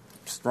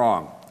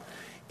strong.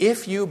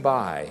 If you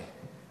buy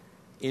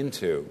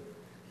into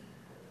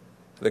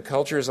the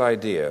culture's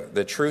idea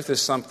that truth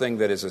is something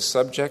that is a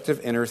subjective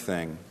inner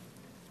thing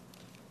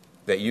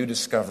that you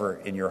discover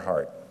in your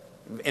heart.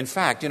 In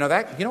fact, you know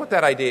what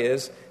that idea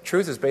is?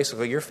 Truth is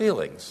basically your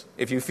feelings.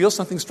 If you feel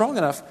something strong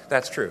enough,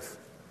 that's truth.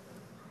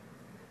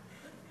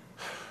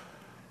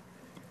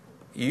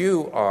 If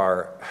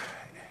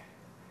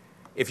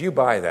you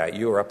buy that,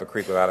 you are up a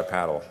creek without a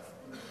paddle.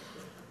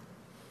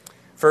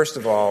 First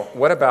of all,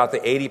 what about the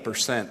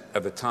 80%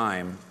 of the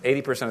time,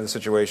 80% of the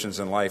situations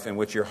in life in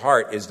which your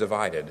heart is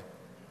divided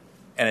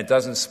and it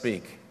doesn't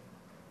speak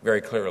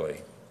very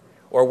clearly?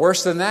 Or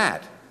worse than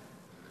that,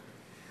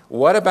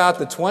 what about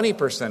the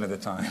 20% of the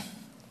time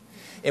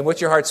in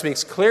which your heart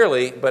speaks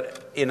clearly,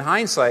 but in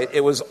hindsight,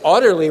 it was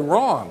utterly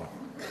wrong?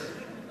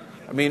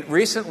 I mean,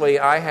 recently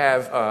I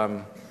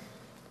have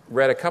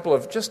read a couple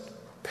of just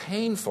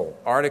painful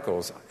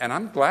articles, and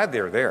I'm glad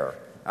they're there.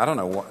 I don't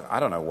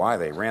know why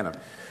they ran them.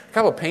 A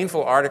couple of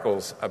painful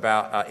articles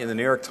about in the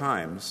New York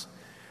Times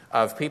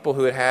of people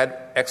who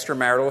had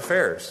extramarital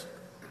affairs.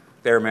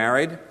 They were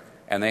married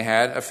and they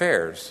had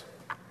affairs,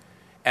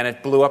 and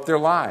it blew up their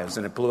lives,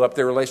 and it blew up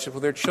their relationship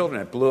with their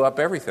children. It blew up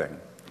everything,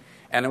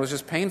 and it was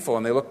just painful.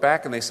 And they look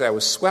back and they say, "I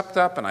was swept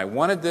up, and I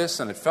wanted this,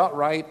 and it felt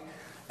right,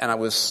 and it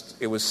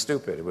was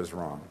stupid. It was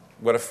wrong.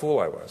 What a fool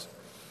I was."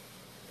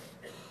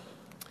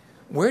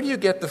 Where do you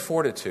get the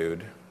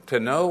fortitude to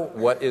know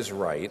what is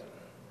right,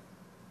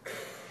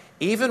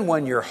 even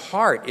when your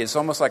heart is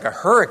almost like a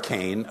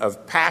hurricane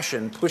of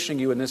passion pushing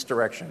you in this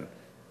direction?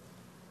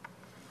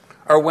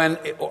 Or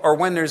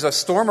when there's a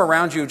storm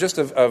around you just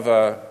of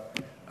a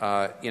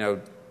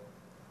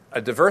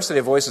diversity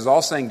of voices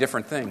all saying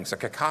different things, a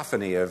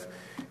cacophony of,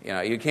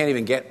 you can't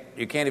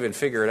even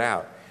figure it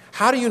out.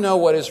 How do you know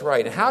what is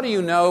right? How do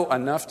you know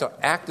enough to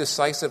act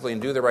decisively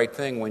and do the right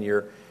thing when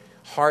your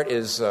heart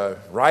is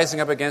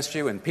rising up against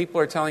you and people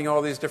are telling you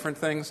all these different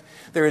things?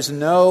 There is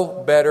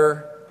no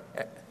better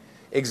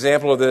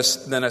example of this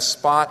than a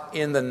spot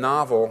in the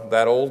novel,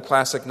 that old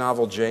classic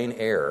novel, Jane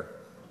Eyre.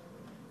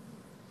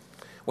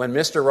 When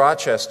Mr.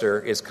 Rochester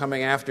is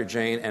coming after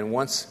Jane and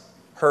wants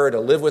her to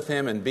live with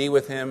him and be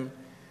with him,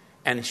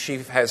 and she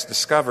has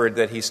discovered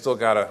that he's still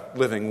got a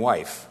living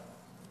wife.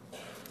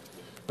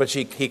 But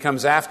he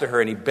comes after her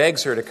and he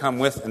begs her to come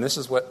with, and this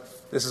is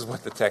what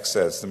the text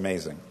says. It's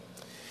amazing.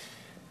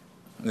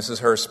 And this is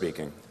her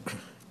speaking.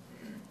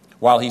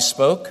 "While he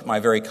spoke, my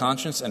very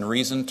conscience and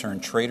reason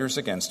turned traitors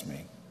against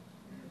me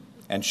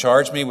and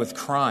charged me with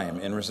crime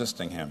in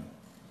resisting him.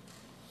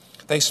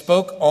 They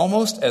spoke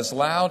almost as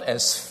loud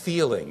as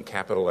feeling,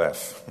 capital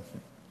F.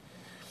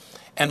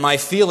 And my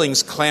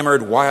feelings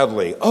clamored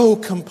wildly. 'Oh,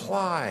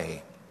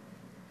 comply,'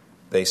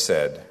 they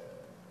said.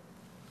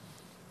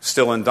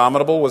 Still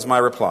indomitable was my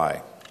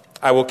reply.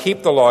 'I will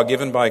keep the law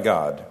given by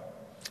God.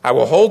 I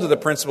will hold to the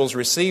principles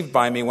received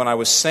by me when I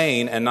was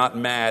sane and not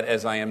mad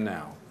as I am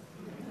now.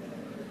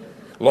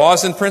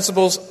 Laws and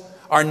principles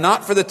are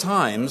not for the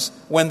times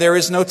when there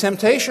is no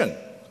temptation.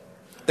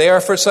 They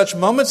are for such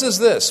moments as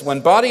this,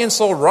 when body and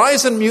soul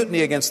rise in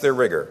mutiny against their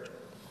rigor.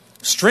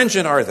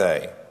 Stringent are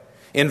they.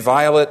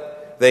 Inviolate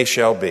they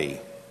shall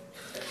be.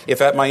 If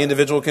at my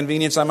individual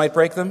convenience I might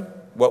break them,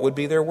 what would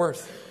be their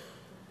worth?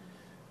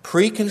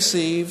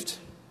 Preconceived,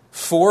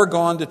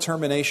 foregone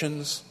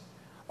determinations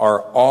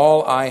are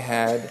all I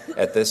had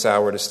at this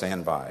hour to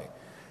stand by.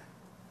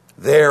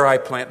 There I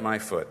plant my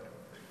foot.'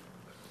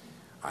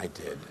 I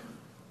did."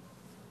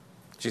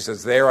 She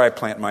says, "There I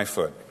plant my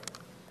foot.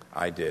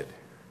 I did."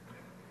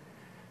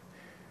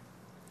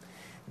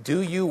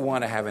 Do you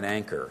want to have an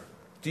anchor?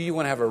 Do you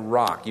want to have a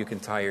rock you can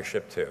tie your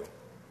ship to?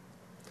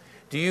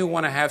 Do you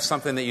want to have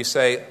something that you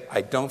say,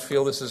 "I don't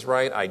feel this is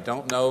right. I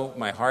don't know.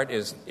 My heart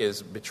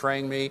is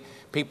betraying me.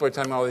 People are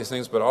telling me all these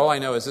things, but all I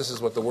know is this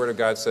is what the Word of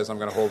God says. I'm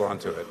going to hold on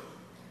to it."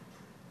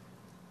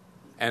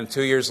 And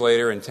 2 years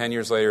later, and 10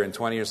 years later, and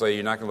 20 years later,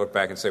 you're not going to look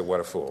back and say, "What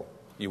a fool."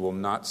 You will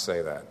not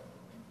say that.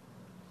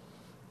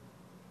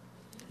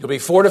 You'll be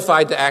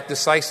fortified to act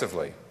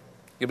decisively.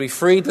 You'll be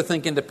freed to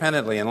think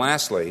independently. And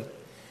lastly,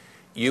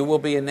 you will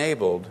be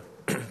enabled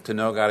to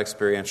know God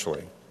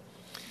experientially.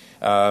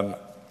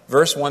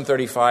 Verse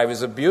 135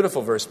 is a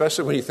beautiful verse,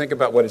 especially when you think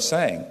about what it's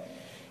saying.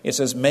 It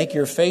says, "Make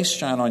your face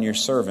shine on your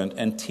servant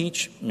and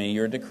teach me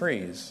your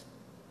decrees."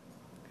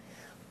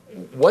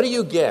 What do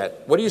you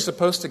get? What are you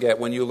supposed to get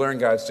when you learn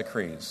God's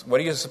decrees?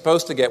 What are you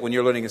supposed to get when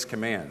you're learning His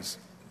commands?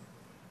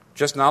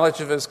 Just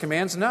knowledge of His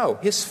commands? No.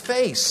 His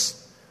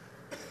face.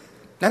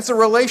 That's a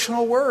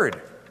relational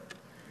word.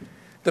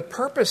 The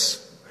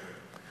purpose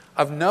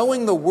of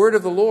knowing the word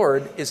of the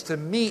Lord is to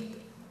meet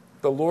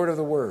the Lord of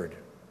the Word.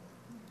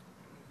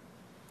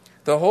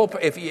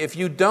 If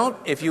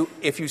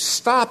you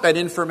stop at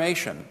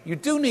information, you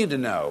do need to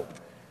know,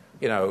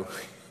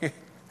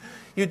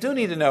 you do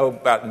need to know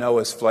about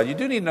Noah's flood. You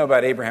do need to know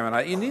about Abraham and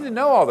Isaac. You need to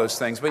know all those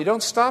things, but you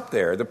don't stop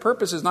there. The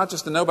purpose is not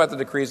just to know about the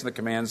decrees and the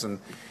commands and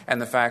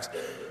the facts,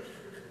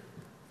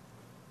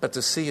 but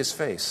to see his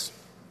face,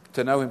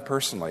 to know him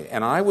personally.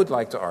 And I would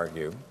like to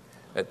argue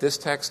that this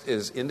text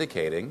is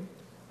indicating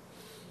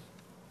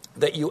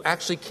that you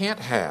actually can't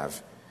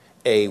have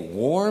a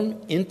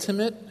warm,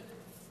 intimate,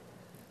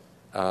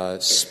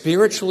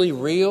 spiritually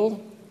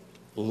real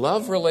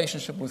love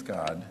relationship with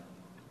God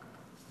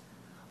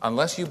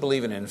unless you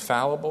believe in an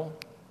infallible,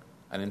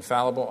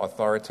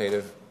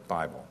 authoritative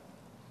Bible.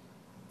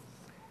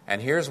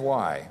 And here's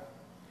why.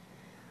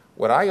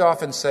 What I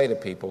often say to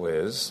people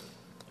is,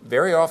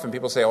 very often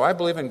people say, I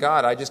believe in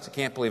God, I just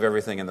can't believe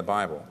everything in the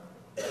Bible.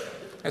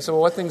 I say,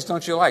 what things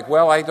don't you like?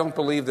 Well, I don't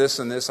believe this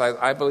and this.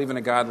 I believe in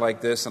a God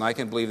like this, and I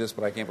can believe this,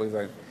 but I can't believe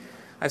that.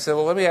 I said,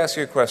 let me ask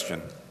you a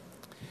question.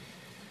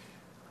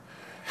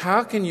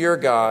 How can your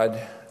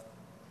God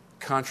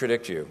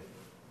contradict you?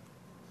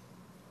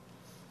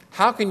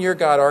 How can your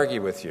God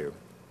argue with you?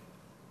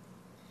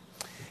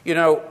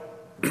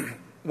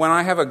 When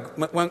I have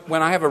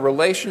a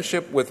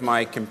relationship with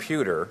my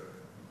computer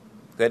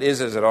that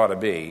is as it ought to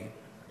be,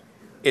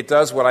 it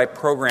does what I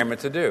program it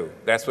to do.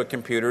 That's what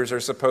computers are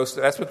supposed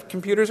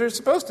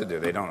to do.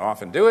 They don't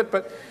often do it,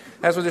 but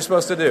that's what they're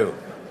supposed to do.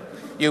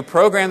 You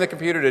program the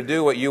computer to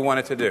do what you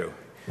want it to do.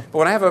 But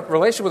when I have a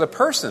relationship with a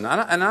person,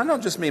 and I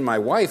don't just mean my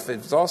wife,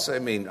 it's also,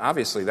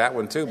 obviously that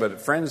one too, but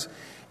friends,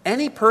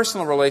 any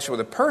personal relationship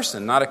with a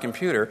person, not a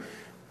computer,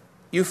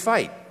 you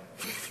fight.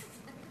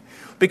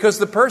 Because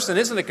the person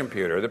isn't a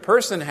computer. The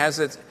person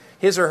has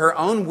his or her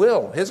own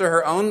will, his or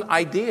her own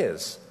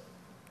ideas,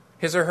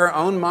 his or her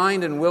own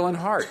mind and will and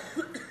heart.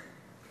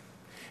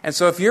 And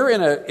so if you're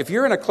in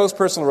a close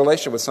personal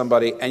relationship with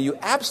somebody and you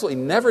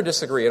absolutely never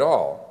disagree at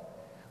all,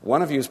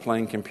 one of you is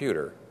playing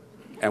computer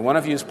and one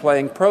of you is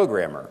playing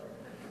programmer.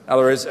 In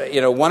other words,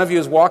 one of you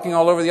is walking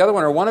all over the other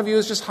one, or one of you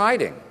is just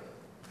hiding.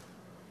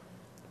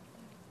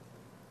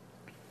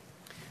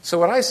 So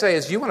what I say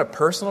is, you want a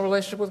personal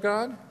relationship with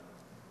God?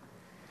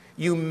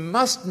 You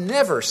must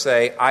never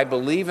say, I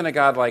believe in a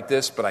God like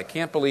this, but I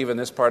can't believe in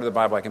this part of the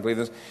Bible. I can believe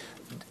this.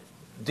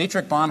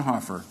 Dietrich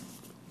Bonhoeffer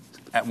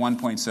at one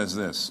point says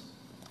this: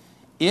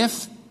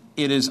 if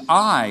it is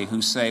I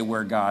who say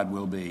where God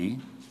will be,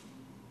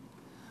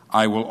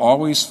 I will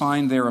always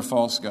find there a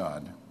false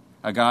God,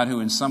 a God who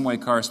in some way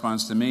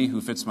corresponds to me, who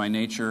fits my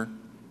nature,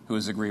 who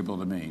is agreeable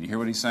to me. You hear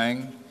what he's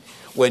saying?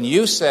 When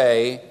you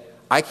say,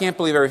 I can't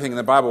believe everything in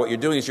the Bible, what you're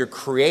doing is you're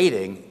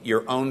creating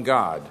your own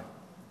God.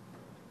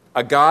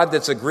 A God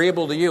that's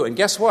agreeable to you. And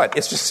guess what?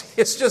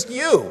 It's just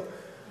you.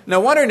 No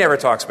wonder he never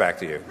talks back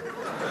to you.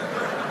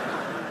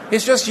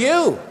 It's just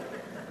you.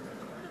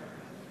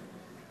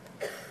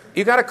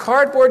 You got a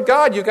cardboard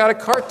God. You got a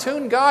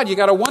cartoon God. You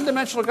got a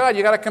one-dimensional God.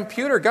 You got a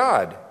computer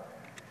God.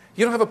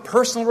 You don't have a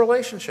personal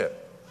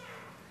relationship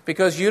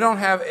because you don't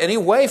have any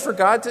way for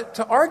God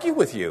to argue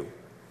with you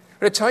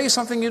or to tell you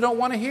something you don't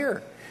want to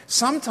hear.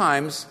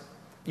 Sometimes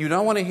you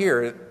don't want to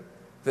hear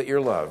that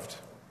you're loved.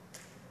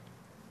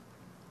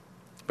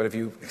 But if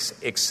you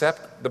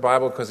accept the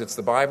Bible because it's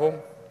the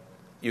Bible,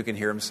 you can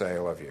hear him say, I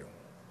love you.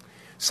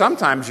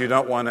 Sometimes you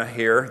don't want to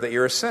hear that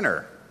you're a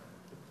sinner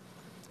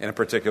in a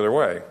particular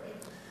way.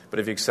 But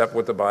if you accept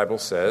what the Bible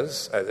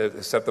says,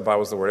 accept the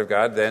Bible as the Word of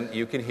God, then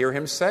you can hear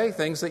him say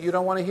things that you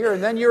don't want to hear,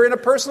 and then you're in a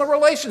personal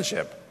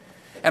relationship.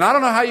 And I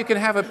don't know how you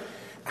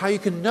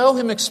can know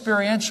him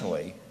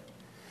experientially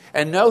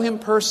and know him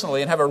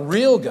personally and have a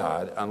real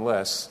God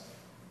unless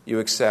you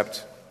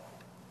accept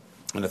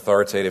an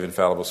authoritative,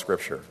 infallible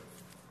Scripture.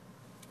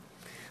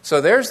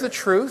 So there's the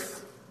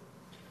truth.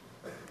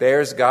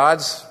 There's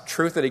God's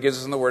truth that he gives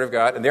us in the Word of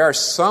God. And there are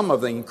some of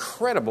the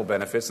incredible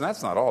benefits, and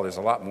that's not all. There's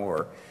a lot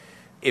more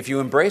if you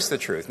embrace the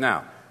truth.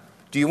 Now,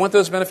 do you want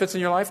those benefits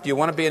in your life? Do you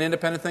want to be an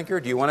independent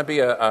thinker? Do you want to be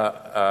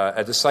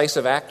a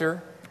decisive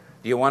actor?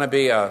 Do you want to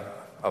be a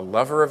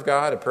lover of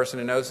God, a person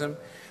who knows him?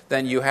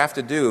 Then you have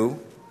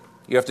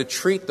to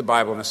treat the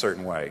Bible in a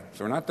certain way.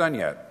 So we're not done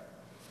yet.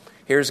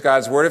 Here's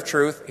God's word of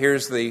truth.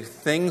 Here's the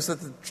things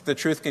that the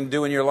truth can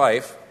do in your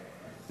life.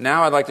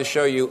 Now I'd like to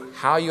show you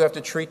how you have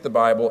to treat the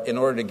Bible in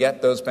order to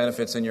get those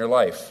benefits in your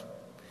life.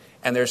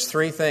 And there's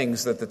three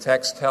things that the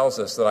text tells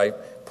us that I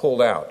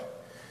pulled out.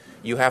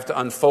 You have to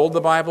unfold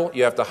the Bible,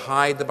 you have to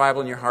hide the Bible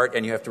in your heart,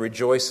 and you have to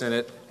rejoice in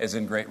it as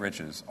in great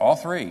riches. All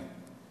three.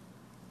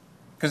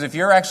 Because if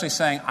you're actually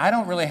saying, I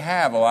don't really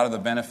have a lot of the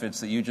benefits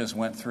that you just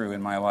went through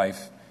in my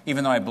life,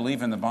 even though I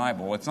believe in the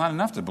Bible, it's not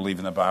enough to believe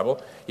in the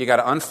Bible. You got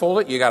to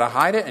unfold it, you got to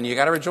hide it, and you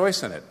got to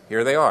rejoice in it.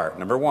 Here they are.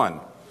 Number one,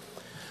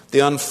 the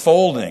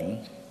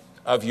unfolding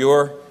of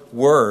your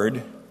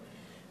word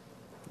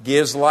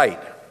gives light.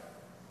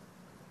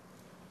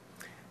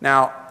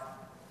 Now,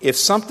 if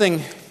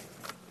something...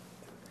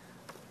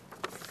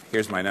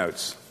 Here's my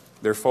notes.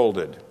 They're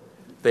folded.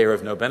 They are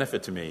of no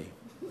benefit to me.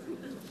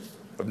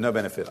 Of no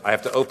benefit. I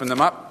have to open them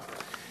up.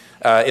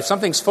 If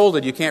something's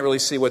folded, you can't really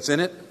see what's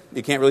in it.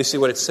 You can't really see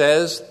what it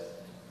says.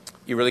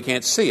 you really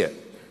can't see it.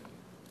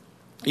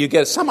 You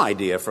get some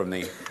idea from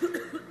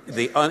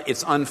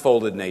its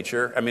unfolded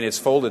nature. I mean, it's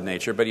folded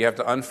nature, but you have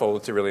to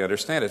unfold it to really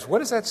understand it.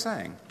 What is that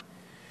saying?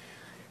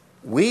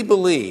 We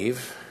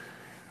believe,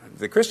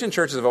 the Christian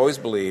churches have always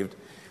believed,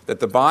 that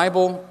the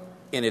Bible,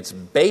 in its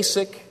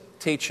basic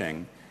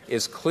teaching,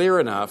 is clear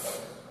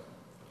enough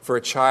for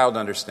a child to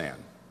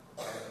understand.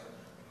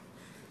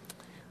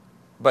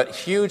 But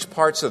huge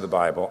parts of the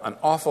Bible, an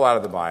awful lot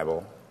of the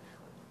Bible,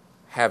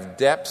 have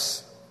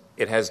depths.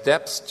 It has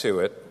depths to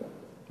it.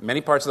 Many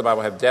parts of the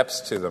Bible have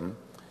depths to them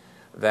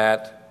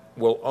that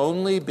will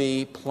only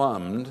be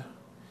plumbed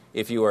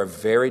if you are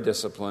very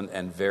disciplined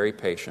and very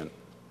patient.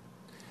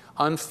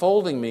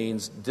 Unfolding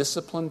means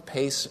disciplined,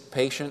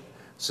 patient,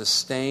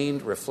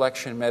 sustained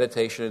reflection,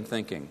 meditation, and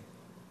thinking.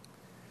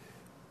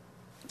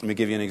 Let me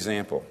give you an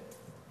example.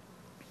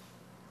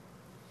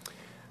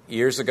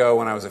 Years ago,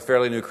 when I was a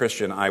fairly new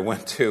Christian, I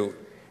went to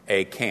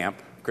a camp,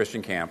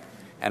 Christian camp,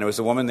 and there was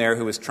a woman there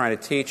who was trying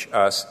to teach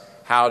us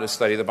how to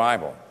study the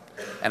Bible.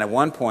 And at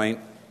one point,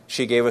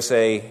 she gave us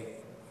an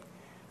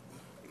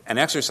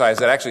exercise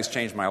that actually has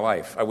changed my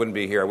life. I wouldn't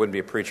be here. I wouldn't be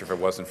a preacher if it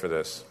wasn't for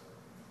this.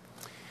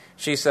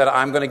 She said,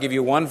 I'm going to give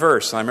you one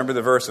verse. And I remember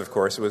the verse, of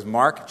course. It was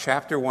Mark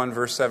chapter 1,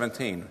 verse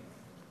 17.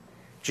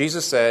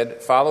 Jesus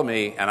said, follow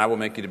me, and I will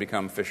make you to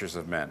become fishers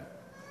of men.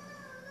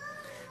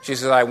 She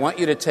says, I want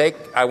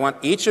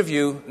each of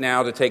you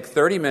now to take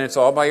 30 minutes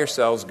all by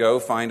yourselves, go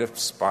find a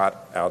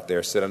spot out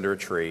there, sit under a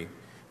tree,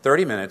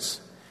 30 minutes,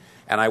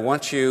 and I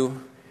want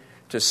you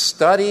to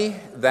study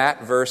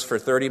that verse for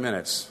 30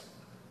 minutes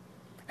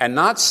and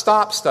not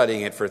stop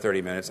studying it for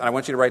 30 minutes. And I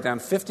want you to write down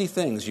 50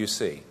 things you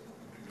see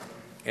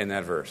in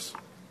that verse.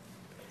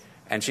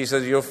 And she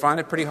says, you'll find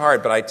it pretty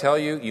hard, but I tell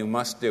you, you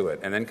must do it.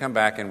 And then come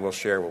back and we'll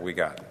share what we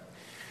got.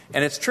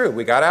 And it's true.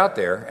 We got out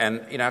there, and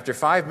after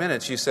 5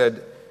 minutes, you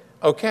said,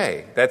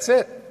 okay, that's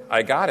it.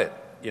 I got it.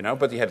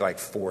 But you had like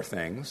four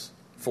things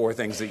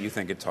that you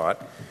think it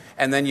taught.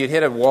 And then you'd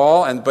hit a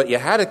wall, but you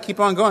had to keep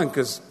on going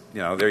because,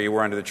 there you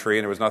were under the tree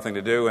and there was nothing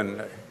to do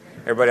and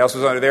everybody else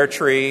was under their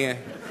tree.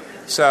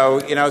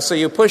 So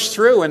you pushed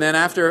through, and then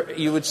after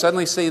you would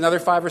suddenly see another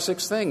 5 or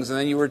 6 things, and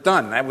then you were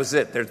done. That was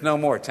it. There's no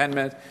more. 10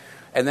 minutes.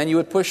 And then you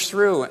would push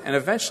through, and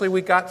eventually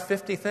we got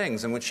 50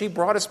 things. And when she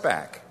brought us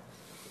back,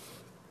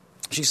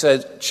 she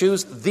said,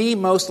 choose the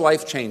most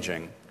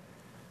life-changing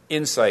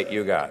insight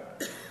you got.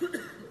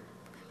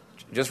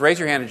 Just raise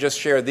your hand and just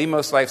share the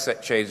most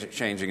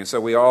life-changing. And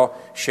so we all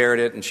shared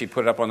it, and she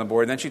put it up on the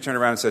board. And then she turned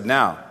around and said,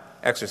 now,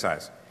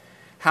 exercise.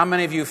 How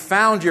many of you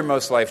found your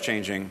most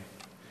life-changing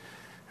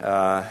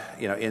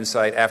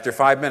insight after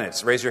 5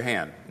 minutes? Raise your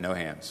hand. No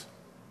hands.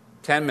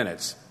 10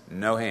 minutes.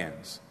 No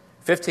hands.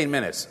 15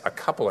 minutes. A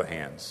couple of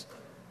hands.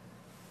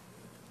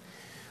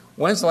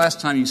 When's the last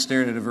time you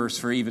stared at a verse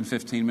for even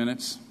 15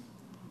 minutes?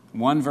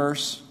 One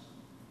verse?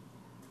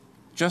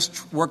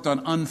 Just worked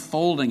on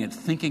unfolding it,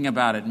 thinking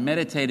about it,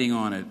 meditating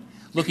on it,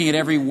 looking at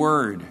every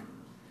word.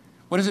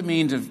 What does it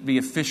mean to be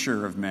a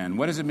fisher of men?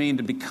 What does it mean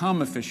to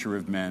become a fisher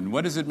of men?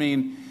 What does it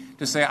mean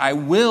to say, I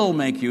will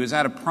make you? Is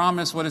that a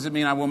promise? What does it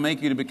mean, I will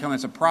make you to become?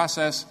 It's a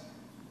process.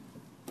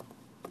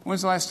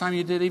 When's the last time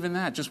you did even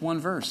that? Just one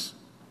verse.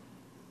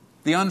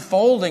 The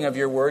unfolding of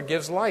your word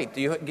gives light.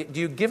 Do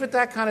you give it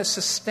that kind of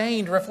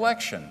sustained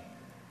reflection?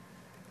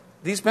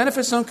 These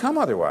benefits don't come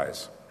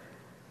otherwise.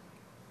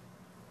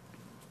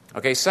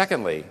 Okay,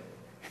 secondly,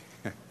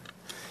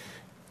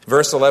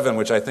 verse 11,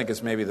 which I think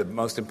is maybe the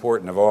most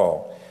important of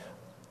all.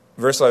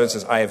 Verse 11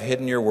 says, I have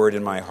hidden your word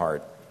in my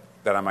heart,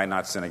 that I might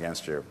not sin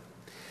against you.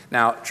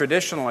 Now,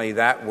 traditionally,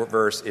 that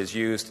verse is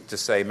used to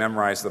say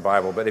memorize the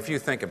Bible, but if you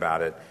think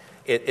about it,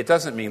 it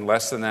doesn't mean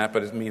less than that,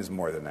 but it means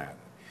more than that.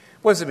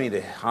 What does it mean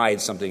to hide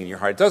something in your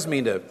heart? It does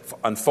mean to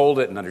unfold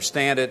it and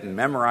understand it and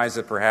memorize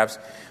it, perhaps,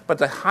 but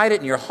to hide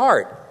it in your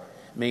heart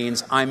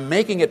means I'm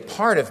making it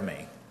part of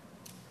me.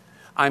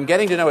 I'm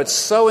getting to know it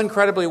so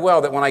incredibly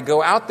well that when I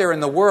go out there in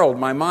the world,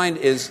 my mind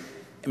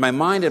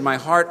and my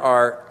heart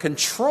are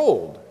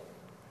controlled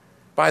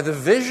by the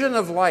vision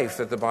of life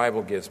that the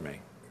Bible gives me.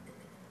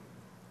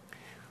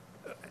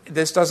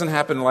 This doesn't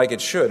happen like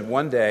it should.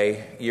 One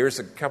day,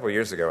 a couple of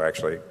years ago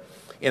actually,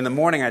 in the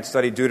morning I'd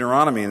studied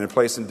Deuteronomy, and a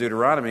place in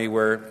Deuteronomy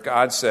where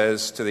God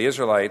says to the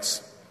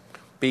Israelites,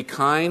 be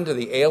kind to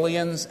the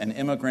aliens and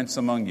immigrants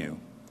among you.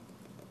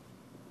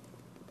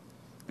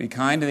 Be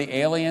kind to the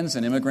aliens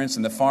and immigrants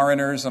and the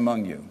foreigners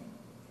among you.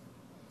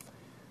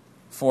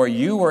 For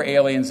you were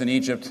aliens in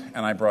Egypt,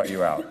 and I brought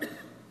you out.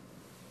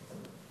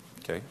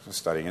 Okay, so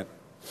studying it.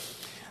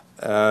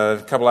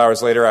 A couple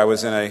hours later, I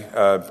was in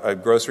a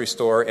grocery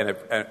store, in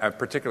a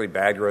particularly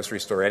bad grocery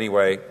store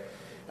anyway.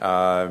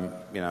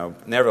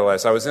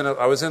 Nevertheless, I was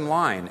in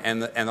line,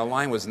 and the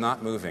line was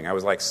not moving. I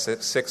was like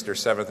sixth or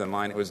seventh in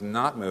line. It was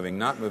not moving.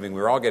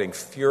 We were all getting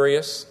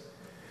furious.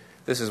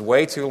 This is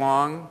way too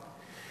long.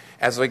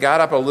 As we got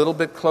up a little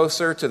bit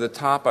closer to the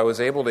top, I was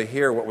able to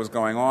hear what was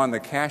going on. The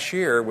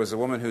cashier was a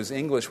woman whose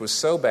English was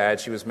so bad,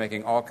 she was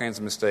making all kinds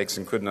of mistakes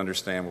and couldn't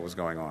understand what was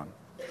going on.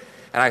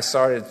 And I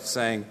started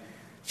saying,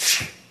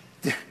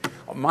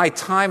 my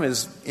time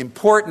is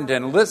important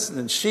and listen,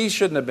 and she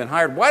shouldn't have been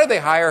hired. Why did they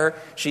hire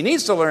her? She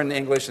needs to learn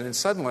English. And then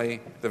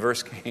suddenly the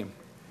verse came,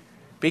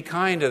 be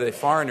kind to the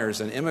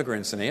foreigners and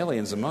immigrants and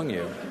aliens among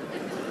you.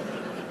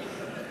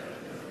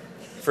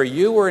 For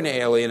you were an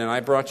alien and I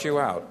brought you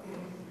out.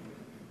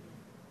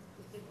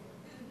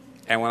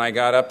 And when I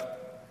got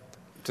up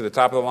to the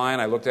top of the line,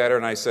 I looked at her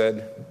and I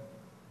said,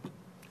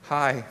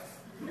 hi.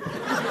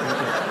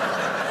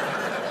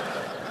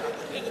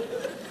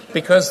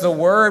 Because the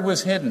word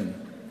was hidden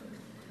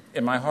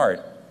in my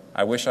heart.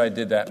 I wish I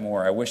did that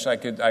more. I wish I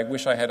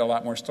had a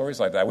lot more stories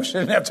like that. I wish I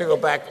didn't have to go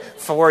back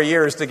 4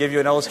 years to give you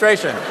an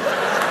illustration.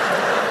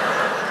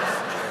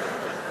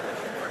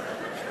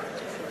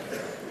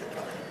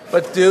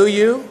 But do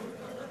you?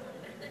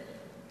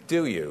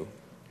 Do you?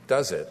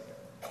 Does it?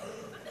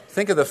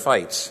 Think of the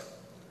fights.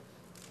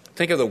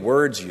 Think of the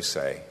words you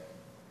say.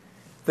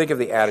 Think of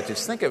the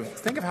attitudes. Think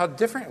of how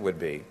different it would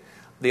be.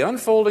 The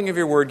unfolding of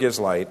your word gives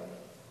light.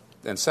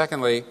 And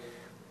secondly,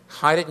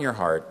 hide it in your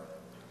heart.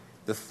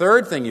 The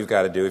third thing you've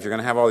got to do, if you're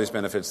going to have all these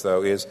benefits,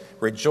 though, is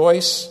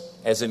rejoice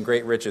as in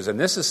great riches. And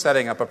this is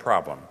setting up a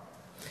problem.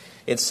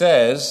 It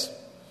says,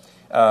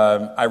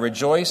 I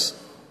rejoice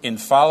in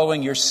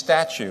following your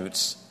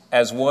statutes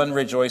as one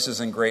rejoices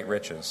in great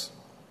riches.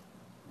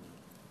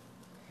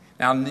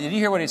 Now, did you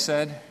hear what he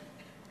said?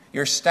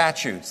 Your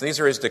statutes. These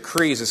are his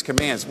decrees, his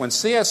commands. When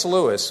C.S.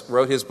 Lewis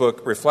wrote his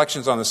book,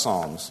 Reflections on the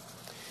Psalms,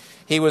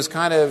 he was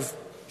kind of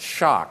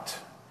shocked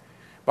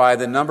by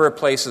the number of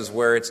places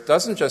where it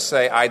doesn't just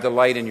say, I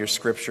delight in your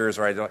scriptures,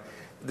 or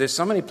there's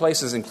so many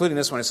places, including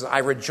this one, it says, I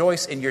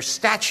rejoice in your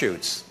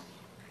statutes.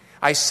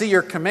 I see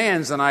your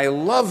commands and I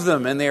love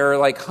them and they're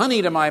like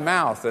honey to my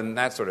mouth and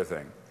that sort of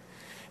thing.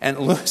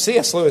 And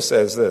C.S. Lewis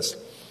says this.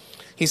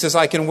 He says,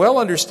 I can well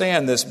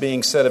understand this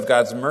being said of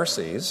God's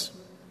mercies,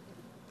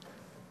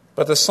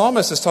 but the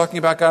psalmist is talking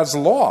about God's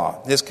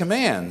law, his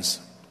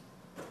commands.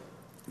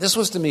 This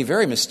was to me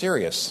very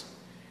mysterious.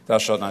 Thou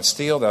shalt not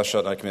steal, thou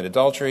shalt not commit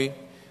adultery.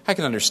 I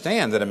can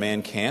understand that a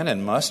man can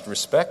and must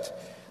respect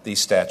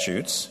these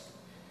statutes,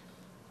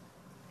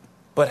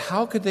 but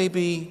how could they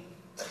be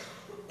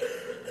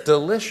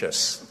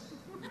delicious?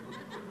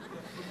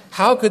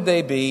 How could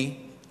they be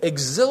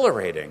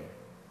exhilarating?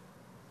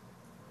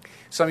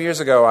 Some years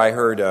ago, I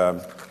heard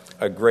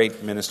a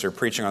great minister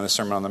preaching on the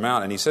Sermon on the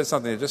Mount, and he said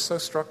something that just so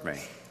struck me.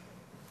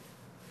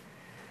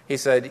 He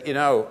said,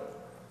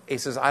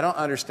 I don't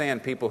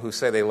understand people who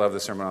say they love the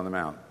Sermon on the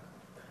Mount.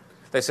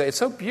 They say, it's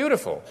so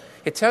beautiful.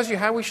 It tells you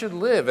how we should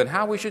live and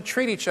how we should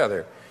treat each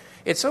other.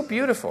 It's so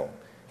beautiful.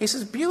 He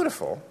says,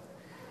 beautiful?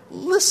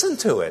 Listen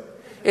to it.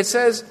 It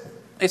says,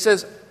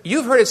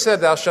 you've heard it said,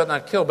 thou shalt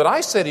not kill, but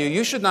I say to you,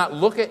 you should not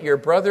look at your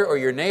brother or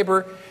your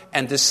neighbor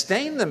and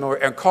disdain them or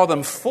call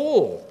them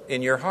fool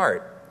in your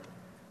heart.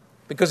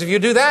 Because if you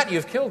do that,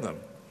 you've killed them.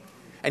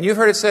 And you've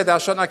heard it said, thou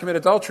shalt not commit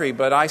adultery,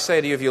 but I say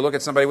to you, if you look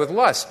at somebody with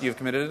lust, you've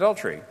committed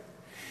adultery.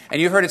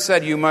 And you've heard it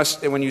said, you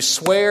must, when you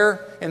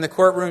swear in the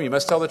courtroom, you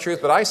must tell the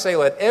truth. But I say,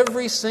 let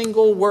every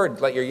single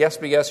word, let your yes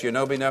be yes, your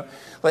no be no,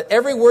 let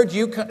every word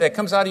that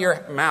comes out of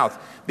your mouth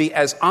be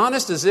as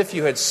honest as if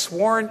you had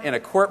sworn in a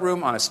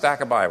courtroom on a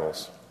stack of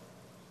Bibles.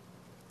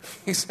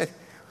 He said,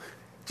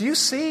 do you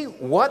see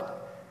what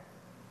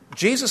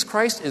Jesus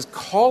Christ is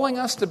calling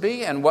us to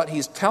be and what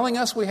he's telling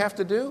us we have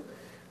to do?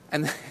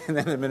 And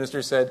then the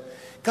minister said,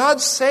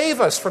 God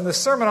save us from the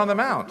Sermon on the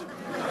Mount.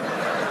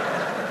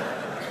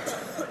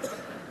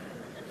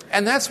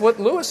 And that's what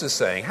Lewis is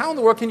saying. How in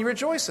the world can you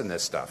rejoice in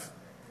this stuff?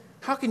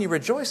 How can you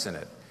rejoice in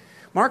it?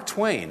 Mark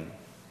Twain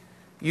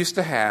used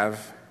to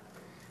have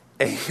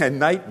a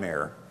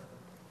nightmare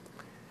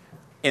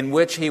in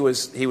which he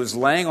was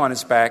laying on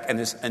his back and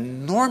this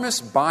enormous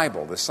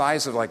Bible, the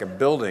size of like a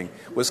building,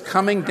 was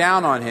coming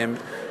down on him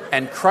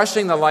and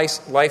crushing the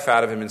life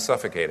out of him and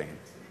suffocating him.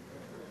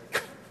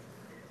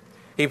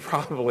 He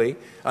probably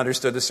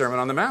understood the Sermon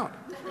on the Mount.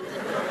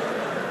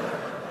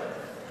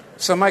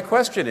 So my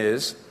question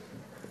is,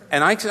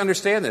 and I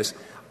understand this,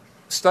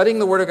 studying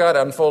the Word of God,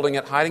 unfolding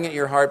it, hiding it in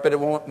your heart, but it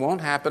won't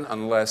happen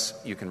unless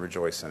you can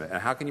rejoice in it. And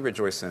how can you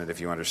rejoice in it if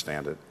you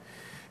understand it?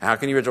 How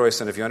can you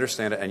rejoice in it if you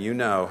understand it and you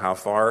know how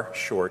far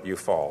short you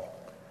fall?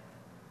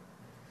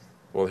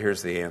 Well,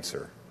 here's the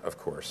answer, of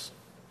course.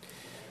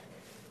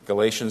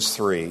 Galatians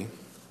 3.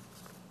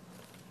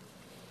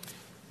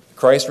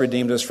 Christ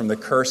redeemed us from the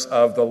curse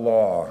of the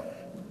law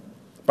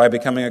by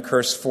becoming a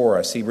curse for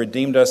us. He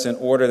redeemed us in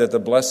order that the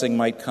blessing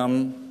might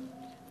come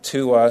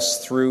to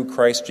us through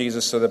Christ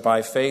Jesus, so that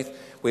by faith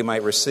we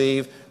might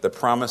receive the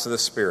promise of the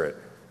Spirit.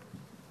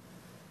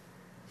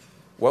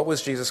 What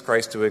was Jesus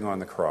Christ doing on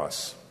the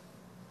cross?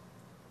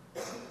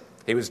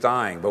 He was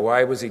dying, but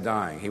why was he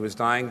dying? He was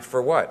dying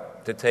for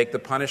what? To take the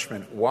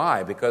punishment.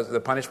 Why? Because the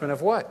punishment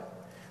of what?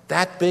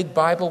 That big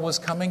Bible was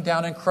coming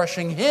down and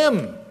crushing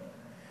him.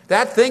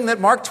 That thing that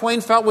Mark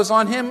Twain felt was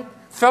on him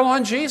fell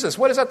on Jesus.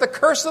 What is that? The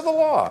curse of the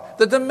law,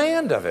 the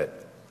demand of it.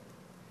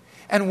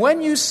 And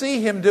when you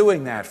see him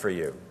doing that for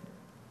you,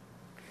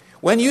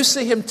 when you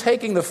see him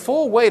taking the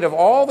full weight of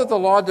all that the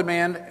law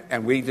demanded,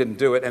 and we didn't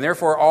do it, and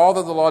therefore all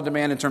that the law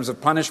demanded in terms of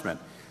punishment,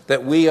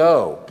 that we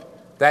owe,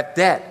 that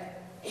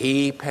debt,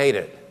 he paid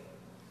it.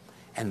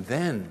 And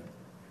then,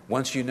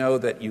 once you know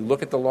that you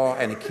look at the law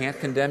and it can't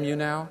condemn you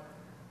now,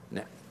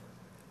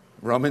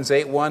 Romans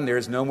 8:1, there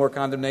is no more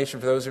condemnation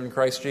for those who are in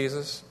Christ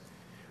Jesus.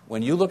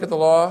 When you look at the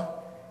law,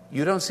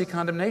 you don't see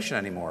condemnation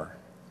anymore.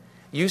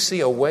 You see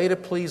a way to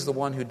please the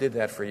one who did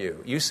that for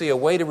you. You see a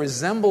way to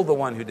resemble the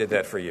one who did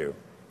that for you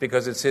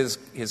because it's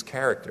his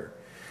character.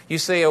 You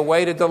see a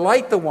way to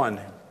delight the one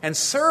and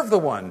serve the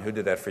one who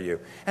did that for you.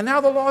 And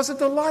now the law is a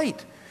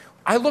delight.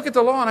 I look at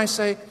the law and I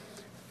say,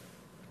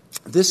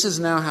 this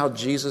is now how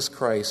Jesus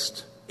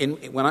Christ,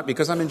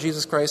 because I'm in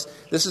Jesus Christ,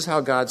 this is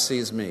how God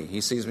sees me. He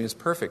sees me as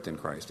perfect in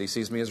Christ. He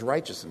sees me as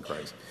righteous in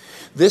Christ.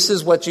 This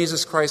is what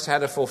Jesus Christ had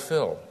to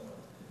fulfill.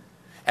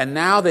 And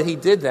now that he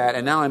did that,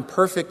 and now I'm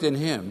perfect in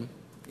him,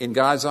 in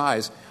God's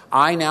eyes,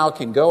 I now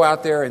can go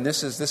out there, and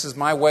this is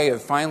my way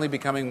of finally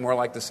becoming more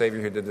like the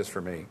Savior who did this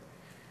for me.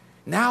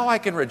 Now I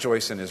can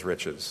rejoice in his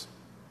riches.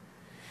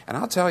 And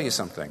I'll tell you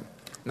something.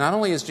 Not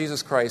only is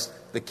Jesus Christ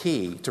the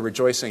key to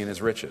rejoicing in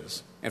his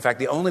riches, in fact,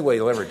 the only way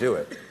you'll ever do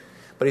it,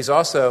 but he's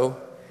also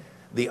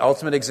the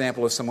ultimate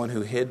example of someone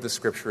who hid the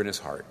Scripture in his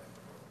heart.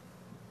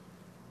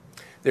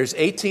 There's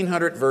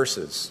 1,800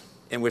 verses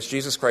in which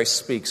Jesus Christ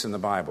speaks in the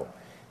Bible.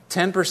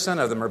 10%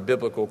 of them are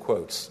biblical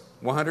quotes.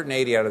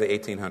 180 out of the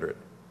 1,800.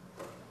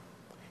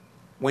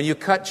 When you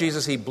cut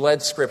Jesus, he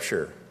bled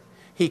Scripture.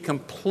 He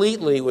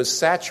completely was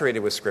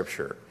saturated with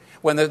Scripture.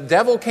 When the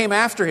devil came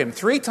after him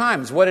 3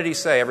 times, what did he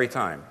say every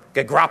time?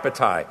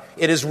 Gegrapatai,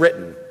 it is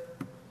written.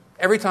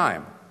 Every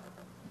time.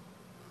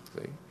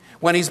 See?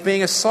 When he's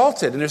being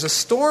assaulted and there's a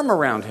storm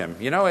around him,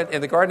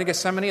 in the Garden of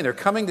Gethsemane, and they're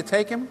coming to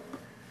take him,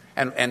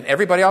 and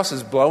everybody else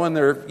is blowing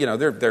they're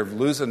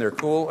losing their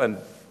cool, and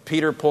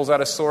Peter pulls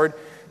out a sword.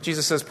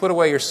 Jesus says, put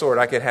away your sword.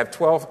 I could have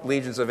 12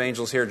 legions of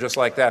angels here just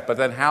like that, but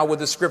then how would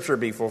the Scripture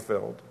be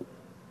fulfilled?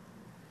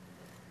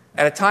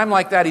 At a time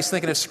like that, he's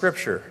thinking of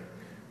Scripture.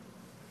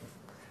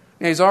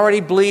 He's already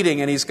bleeding,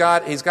 and he's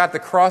got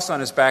the cross on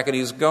his back, and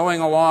he's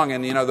going along,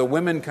 and the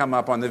women come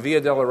up on the Via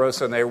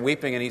Dolorosa, and they're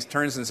weeping, and he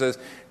turns and says,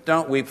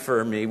 don't weep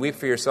for me, weep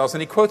for yourselves.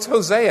 And he quotes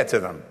Hosea to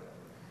them.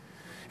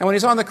 And when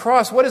he's on the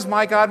cross, what is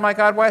my God,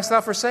 why hast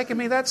thou forsaken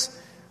me? That's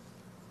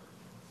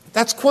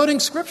quoting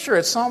Scripture.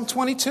 It's Psalm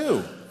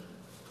 22.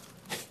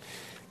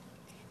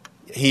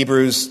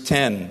 Hebrews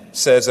 10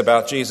 says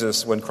about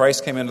Jesus, when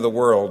Christ came into the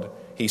world,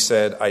 he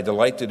said, I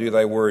delight to do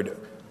thy word,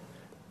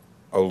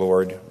 O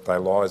Lord, thy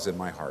law is in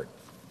my heart.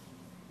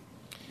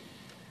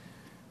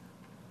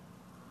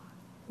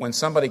 When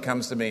somebody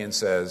comes to me and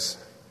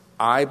says,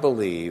 I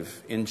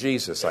believe in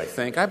Jesus, I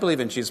believe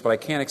in Jesus, but I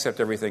can't accept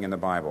everything in the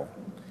Bible.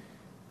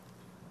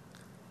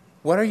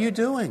 What are you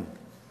doing?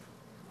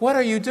 What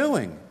are you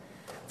doing?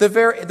 The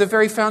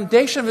very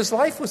foundation of his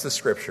life was the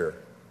Scripture.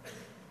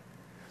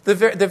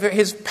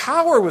 His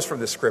power was from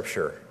the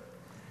Scripture.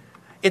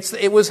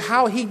 It was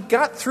how he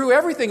got through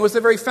everything. It was the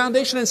very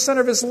foundation and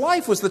center of his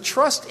life was the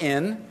trust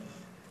in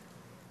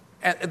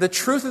the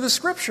truth of the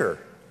Scripture.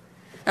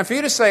 And for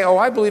you to say,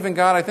 I believe in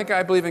God,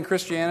 I believe in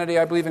Christianity,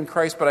 I believe in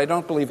Christ, but I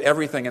don't believe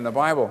everything in the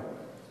Bible.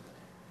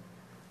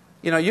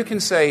 You can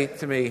say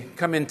to me,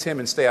 come in Tim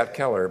and stay out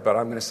Keller, but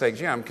I'm going to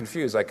say, I'm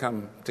confused. I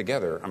come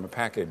together. I'm a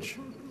package.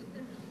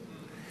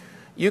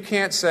 You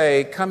can't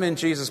say, come in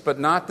Jesus, but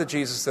not the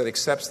Jesus that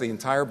accepts the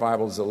entire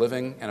Bible as the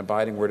living and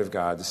abiding Word of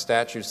God, the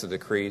statutes, the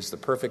decrees, the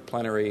perfect,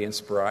 plenary,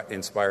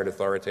 inspired,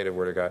 authoritative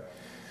Word of God.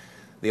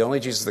 The only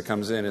Jesus that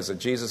comes in is a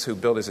Jesus who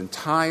built his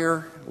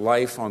entire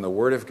life on the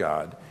Word of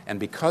God, and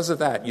because of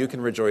that, you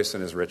can rejoice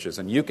in his riches,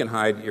 and you can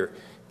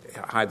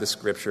hide the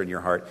Scripture in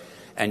your heart,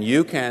 and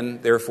you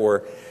can,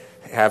 therefore,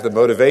 have the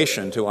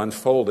motivation to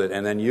unfold it,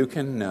 and then you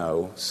can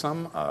know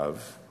some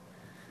of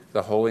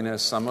the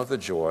holiness, some of the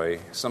joy,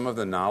 some of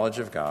the knowledge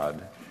of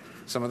God,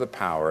 some of the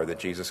power that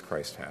Jesus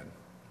Christ had.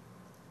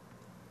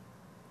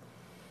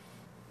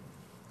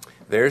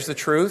 There's the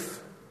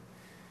truth.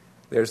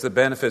 There's the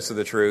benefits of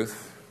the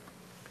truth.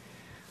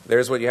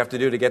 There's what you have to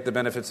do to get the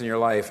benefits in your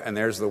life, and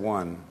there's the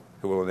one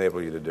who will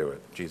enable you to do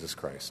it, Jesus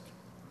Christ.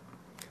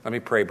 Let me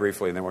pray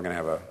briefly, and then we're going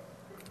to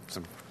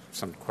have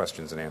some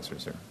questions and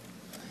answers here.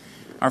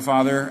 Our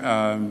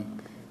Father,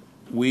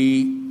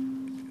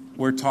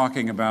 we're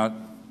talking about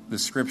the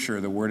Scripture,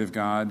 the Word of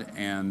God,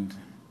 and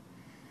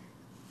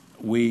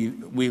we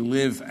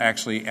live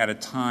actually at a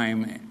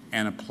time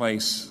and a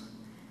place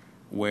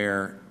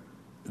where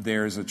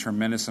there's a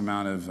tremendous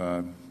amount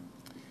of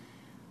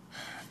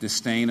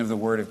disdain of the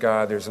Word of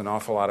God. There's an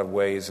awful lot of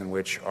ways in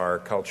which our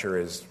culture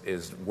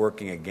is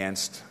working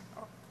against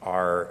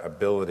our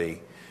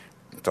ability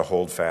to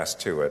hold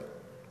fast to it.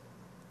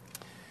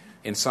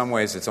 In some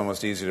ways, it's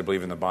almost easier to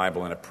believe in the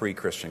Bible in a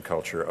pre-Christian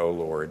culture, oh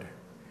Lord,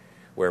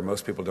 where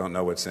most people don't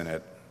know what's in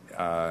it.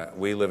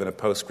 We live in a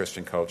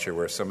post-Christian culture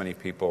where so many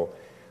people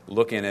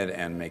look in it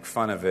and make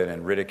fun of it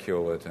and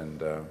ridicule it.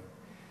 And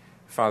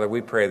Father,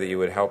 we pray that you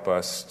would help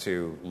us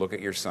to look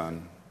at your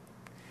Son,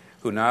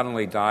 who not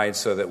only died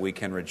so that we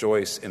can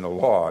rejoice in the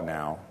law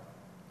now,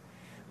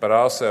 but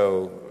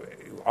also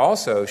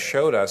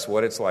showed us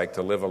what it's like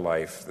to live a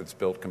life that's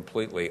built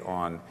completely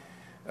on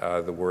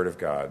the Word of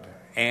God.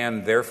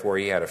 And therefore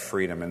he had a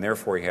freedom, and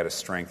therefore he had a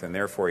strength, and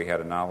therefore he had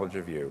a knowledge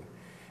of you.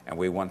 And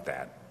we want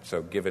that.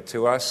 So give it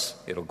to us.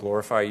 It'll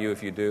glorify you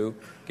if you do.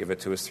 Give it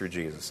to us through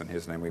Jesus. In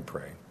his name we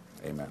pray.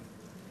 Amen.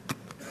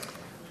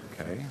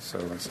 Okay, so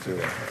let's do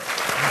it.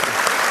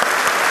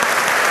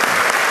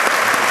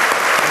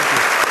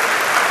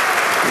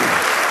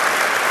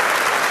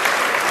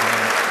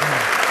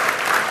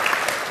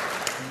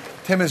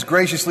 Tim has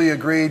graciously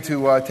agreed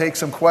to take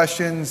some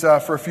questions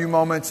for a few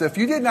moments. If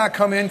you did not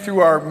come in through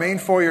our main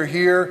foyer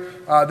here,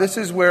 this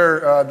is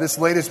where this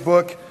latest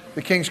book,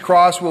 The King's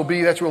Cross, will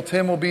be. That's where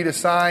Tim will be to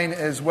sign,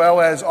 as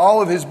well as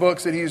all of his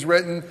books that he's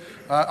written.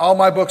 All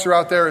my books are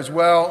out there as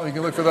well. You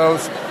can look for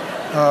those.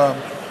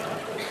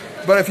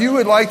 But if you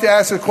would like to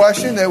ask a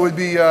question that would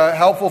be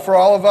helpful for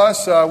all of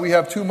us, we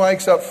have 2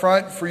 mics up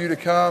front for you to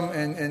come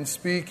and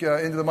speak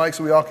into the mic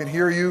so we all can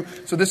hear you.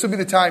 So this will be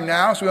the time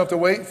now, so we don't have to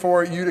wait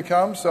for you to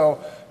come.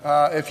 So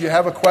if you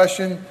have a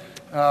question,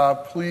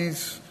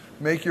 please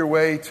make your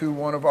way to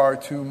one of our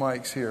 2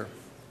 mics here.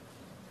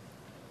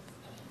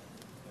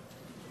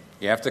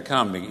 You have to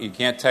come. You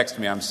can't text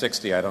me. I'm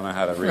 60. I don't know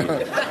how to read.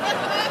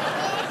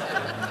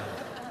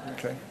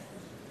 Okay.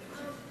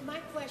 My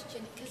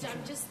question, because I'm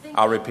just thinking...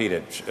 I'll repeat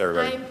it,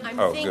 everybody.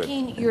 I'm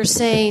thinking good. You're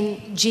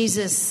saying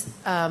Jesus,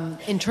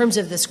 in terms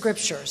of the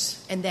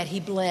Scriptures, and that he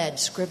bled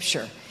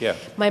Scripture. Yeah.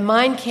 My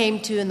mind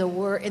came to, in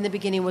the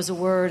beginning was a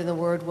Word, and the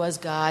Word was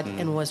God,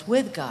 and was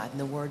with God, and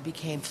the Word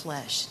became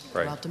flesh,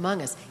 dwelt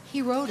among us.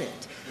 He wrote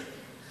it.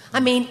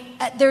 I mean,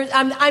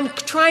 I'm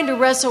trying to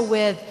wrestle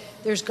with,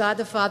 there's God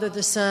the Father,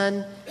 the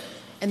Son,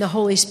 and the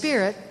Holy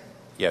Spirit.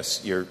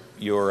 Yes, you're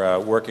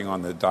working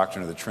on the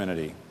doctrine of the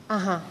Trinity.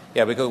 Uh-huh.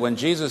 Yeah,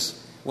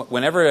 because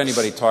whenever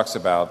anybody talks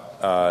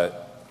about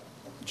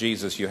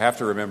Jesus, you have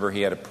to remember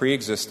he had a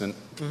pre-existent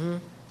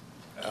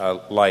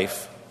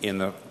life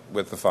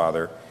with the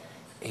Father.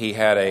 He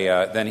had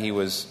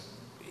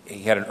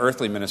he had an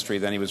earthly ministry.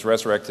 Then he was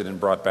resurrected and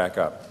brought back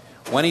up.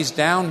 When he's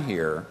down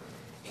here,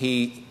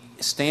 he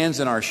stands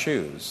in our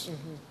shoes.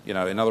 You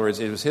know, in other words,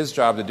 it was his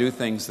job to do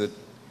things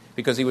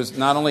because he was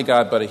not only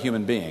God but a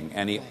human being,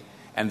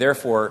 and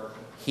therefore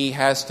he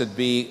has to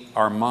be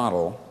our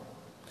model.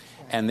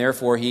 And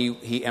therefore,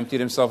 he emptied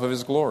himself of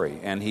his glory,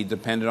 and he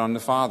depended on the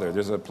Father.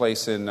 There's a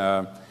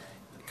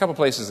couple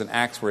places in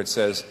Acts where it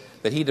says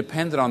that he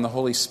depended on the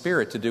Holy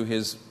Spirit to do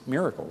his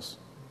miracles.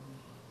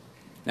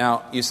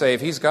 Now, you say,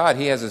 if he's God,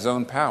 he has his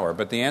own power.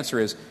 But the answer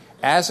is,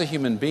 as a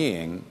human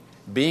being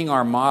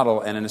our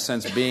model, and in a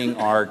sense, being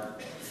our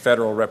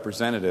federal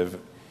representative,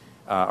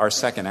 our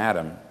second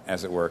Adam,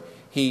 as it were,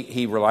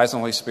 he relies on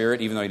the Holy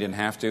Spirit, even though he didn't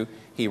have to.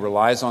 He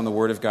relies on the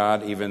Word of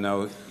God, even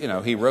though,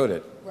 he wrote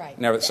it. Right.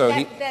 Now, so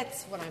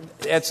that's what I'm...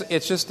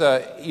 It's just,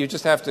 you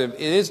just have to,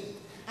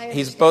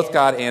 he's both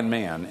God and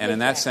man. And in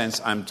that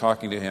sense, I'm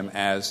talking to him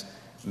as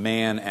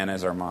man and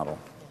as our model.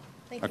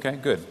 Thank you. Okay,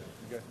 good.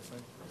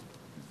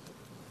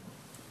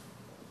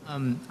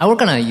 I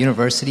work on a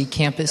university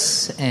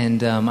campus,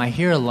 and I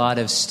hear a lot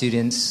of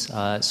students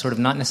sort of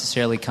not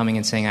necessarily coming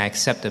and saying, I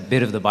accept a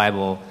bit of the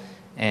Bible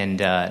and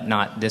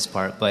not this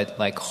part, but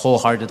like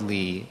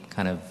wholeheartedly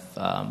kind of,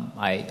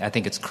 I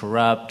think it's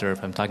corrupt, or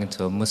if I'm talking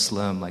to a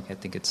Muslim, like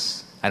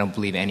I don't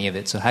believe any of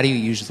it. So how do you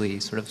usually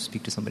sort of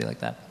speak to somebody like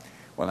that?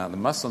 Well, now the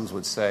Muslims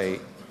would say,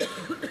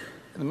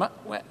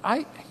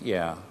 I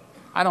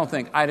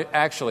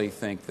actually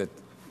think that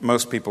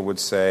most people would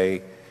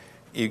say,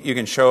 you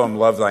can show them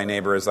love thy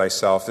neighbor as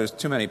thyself. There's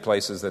too many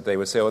places that they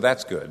would say, oh,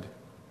 that's good.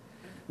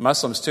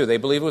 Muslims, too, they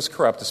believe it was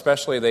corrupt,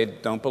 especially they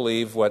don't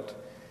believe what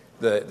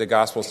the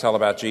Gospels tell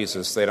about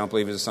Jesus. They don't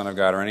believe he's the Son of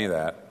God or any of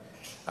that.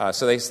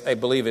 So they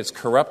believe it's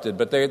corrupted,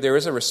 but there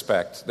is a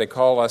respect. They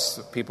call us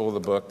people of the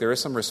book. There is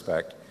some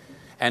respect.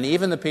 And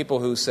even the people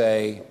who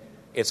say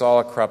it's all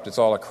a corrupt, it's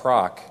all a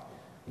crock,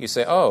 you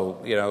say,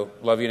 love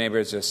your neighbor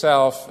as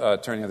yourself,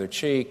 turn the other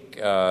cheek.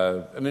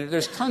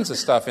 There's tons of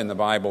stuff in the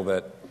Bible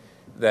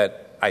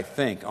that I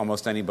think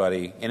almost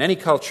anybody in any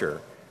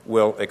culture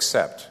will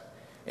accept.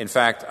 In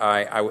fact,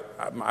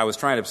 I was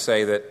trying to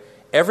say that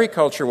every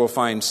culture will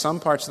find some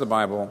parts of the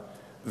Bible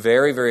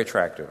very, very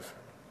attractive,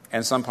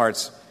 and some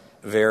parts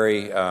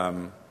very,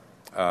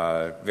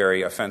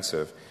 very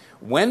offensive.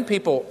 When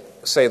people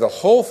say the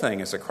whole thing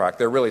is a crock,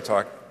 they're really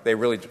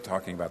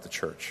talking about the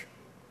church.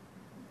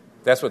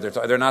 That's what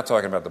they're not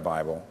talking about the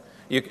Bible.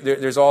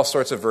 There's all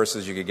sorts of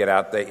verses you could get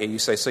out that you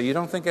say, so you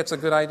don't think it's a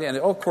good idea? And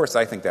of course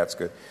I think that's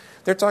good.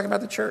 They're talking about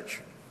the church.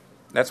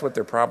 That's what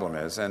their problem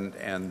is, and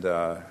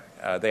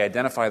they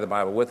identify the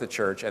Bible with the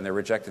church, and they're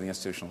rejecting the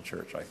institutional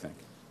church, I think.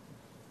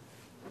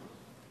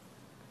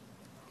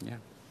 Yeah.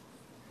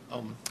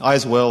 I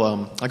as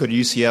well. I go to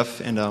UCF,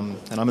 and I'm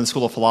in the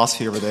School of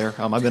Philosophy over there.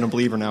 I've been a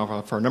believer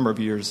now for a number of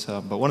years,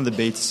 but one of the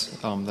debates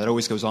that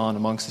always goes on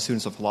amongst the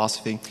students of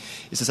philosophy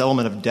is this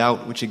element of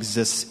doubt which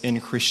exists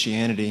in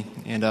Christianity.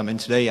 And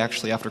today,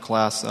 actually, after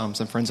class, some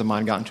friends of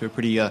mine got into a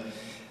pretty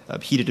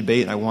heated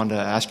debate, and I wanted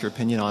to ask your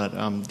opinion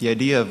on it. The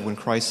idea of when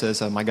Christ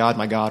says, my God,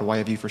 why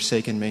have you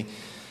forsaken me?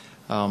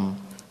 The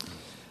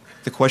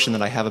question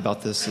that I have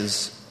about this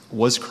is,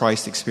 was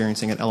Christ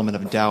experiencing an element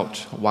of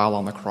doubt while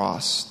on the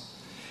cross?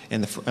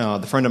 And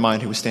the friend of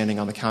mine who was standing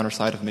on the counter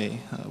side of me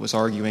was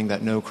arguing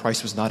that no,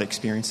 Christ was not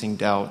experiencing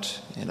doubt.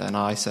 And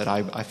I said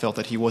I felt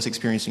that he was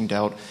experiencing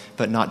doubt,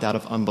 but not doubt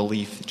of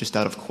unbelief, just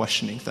doubt of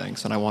questioning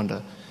things. And I wanted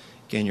to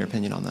gain your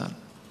opinion on that.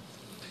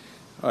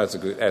 Oh, that's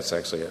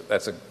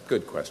a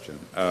good question.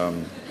 I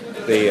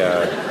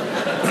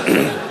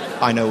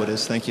know it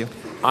is. Thank you.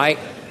 I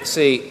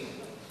see.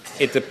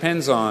 It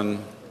depends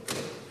on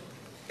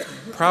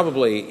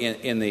probably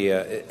in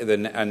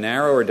a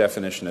narrower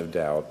definition of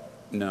doubt.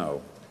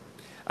 No,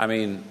 I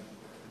mean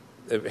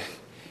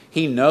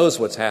he knows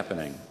what's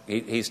happening.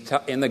 He's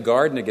in the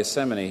Garden of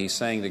Gethsemane. He's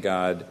saying to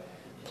God,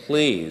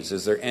 "Please,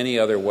 is there any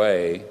other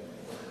way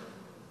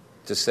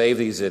to save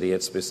these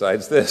idiots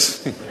besides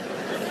this?"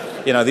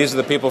 These are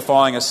the people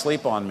falling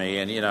asleep on me,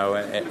 and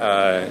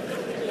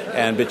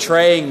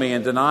betraying me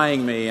and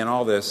denying me and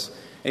all this.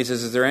 And he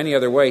says, "Is there any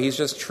other way?" He's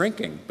just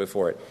shrinking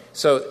before it.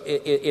 So,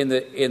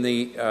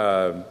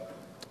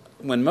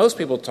 when most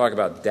people talk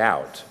about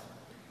doubt,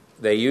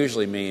 they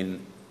usually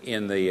mean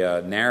in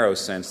the narrow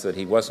sense that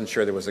he wasn't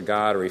sure there was a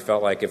God, or he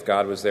felt like if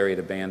God was there, he'd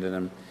abandon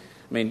him.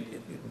 I mean,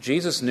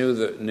 Jesus knew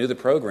the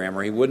program,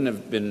 or he wouldn't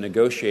have been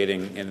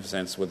negotiating in a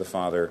sense with the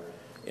Father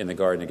in the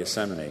Garden of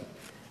Gethsemane.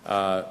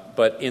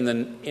 But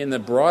in the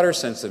broader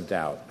sense of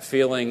doubt,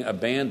 feeling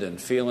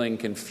abandoned, feeling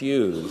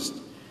confused,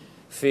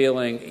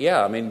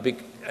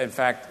 in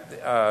fact,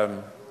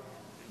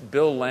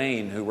 Bill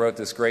Lane, who wrote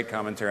this great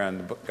commentary on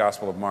the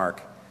Gospel of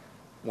Mark,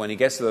 when he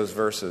gets to those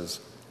verses,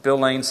 Bill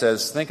Lane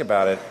says, think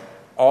about it,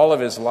 all of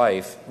his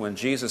life, when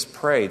Jesus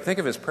prayed, think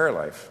of his prayer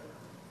life.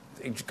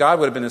 God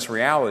would have been this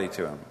reality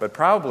to him, but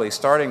probably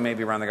starting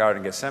maybe around the Garden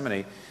of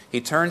Gethsemane, he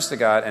turns to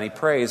God and he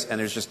prays, and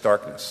there's just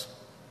darkness.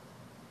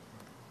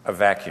 A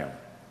vacuum.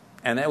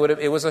 And it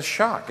was a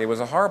shock. It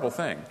was a horrible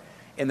thing.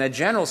 In that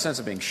general sense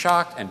of being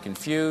shocked and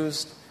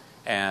confused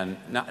and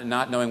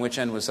not knowing which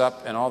end was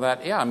up and all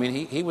that,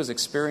 he was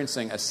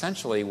experiencing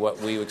essentially what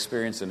we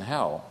experience in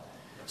hell.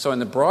 So in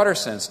the broader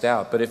sense,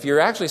 doubt. But if you're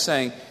actually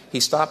saying he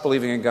stopped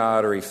believing in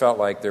God, or he felt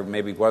like there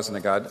maybe wasn't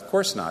a God, of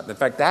course not. In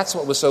fact, that's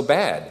what was so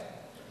bad.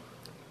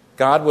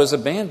 God was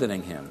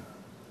abandoning him.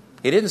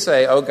 He didn't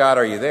say, "Oh God,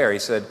 are you there?" He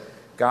said,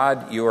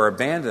 "God, you are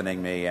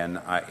abandoning me,"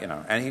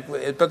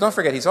 but don't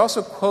forget, he's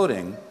also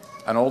quoting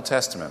an Old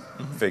Testament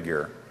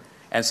figure,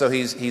 and so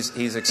he's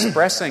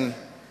expressing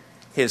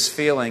his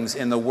feelings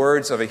in the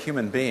words of a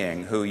human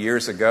being who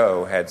years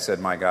ago had said,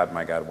 my God,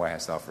 why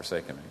hast thou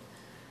forsaken me?"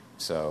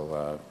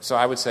 So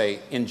I would say,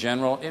 in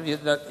general,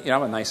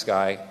 I'm a nice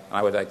guy.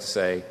 I would like to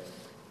say,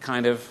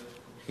 kind of,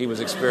 he was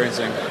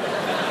experiencing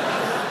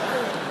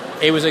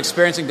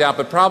doubt,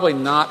 but probably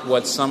not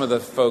what some of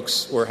the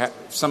folks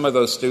some of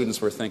those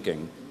students were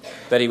thinking,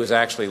 that he was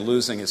actually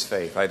losing his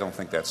faith. I don't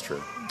think that's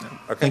true.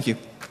 Okay. Thank you.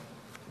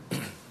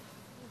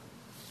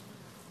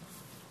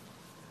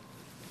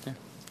 Yeah.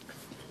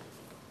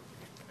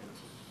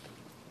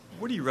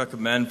 What do you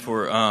recommend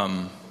for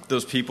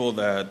those people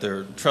that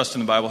their trust in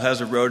the Bible has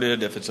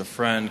eroded? If it's a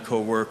friend,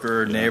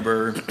 coworker,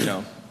 neighbor,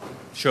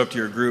 show up to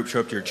your group,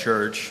 show up to your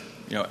church,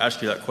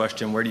 ask you that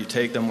question: where do you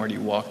take them? Where do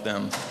you walk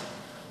them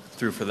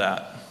through for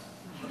that?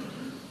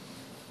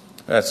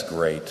 That's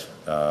great.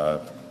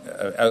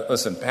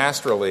 Listen,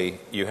 pastorally,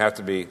 you have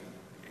to be.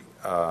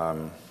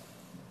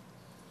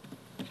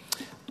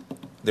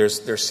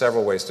 There's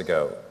several ways to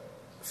go.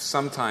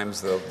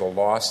 Sometimes the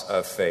loss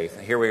of faith.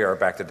 Here we are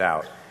back to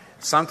doubt.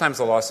 Sometimes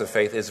the loss of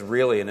faith is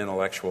really an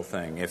intellectual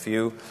thing. If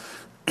you,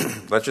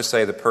 let's just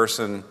say, the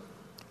person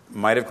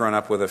might have grown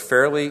up with a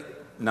fairly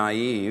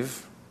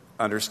naive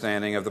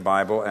understanding of the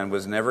Bible and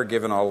was never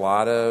given a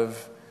lot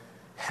of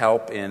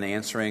help in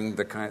answering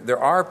there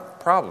are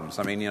problems.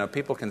 I mean,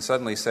 people can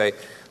suddenly say,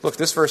 look,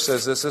 this verse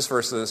says this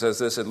verse says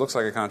this, it looks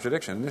like a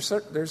contradiction.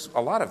 There's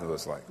a lot of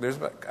those, there's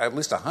at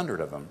least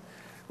 100 of them,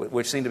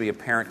 which seem to be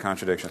apparent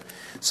contradiction.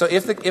 So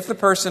if the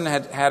person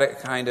had a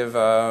kind of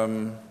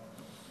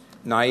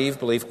naive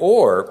belief,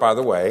 or, by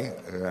the way,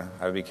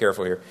 I would be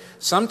careful here,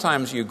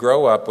 sometimes you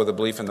grow up with a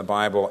belief in the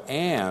Bible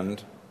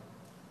and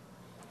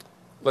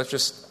let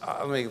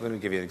me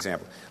give you an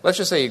example. Let's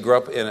just say you grew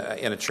up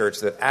in a church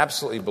that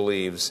absolutely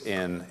believes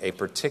in a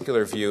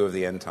particular view of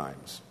the end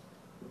times,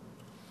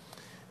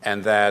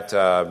 and that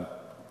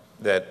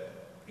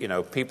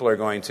people are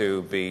going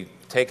to be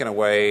taken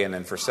away, and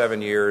then for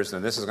 7 years,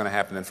 and this is going to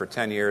happen, and for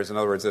 10 years. In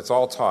other words, it's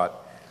all taught,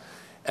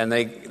 and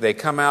they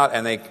come out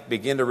and they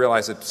begin to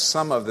realize that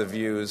some of the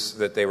views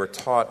that they were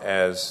taught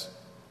as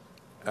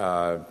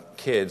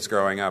kids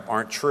growing up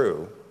aren't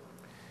true.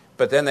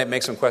 But then that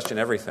makes them question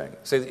everything.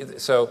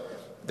 So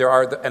there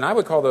are, and I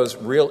would call those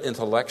real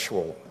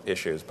intellectual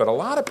issues. But a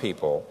lot of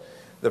people,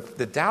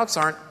 the doubts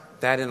aren't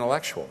that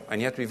intellectual,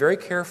 and you have to be very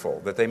careful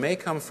that they may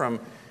come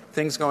from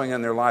things going on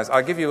in their lives.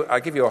 I'll give you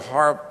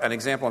an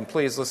example, and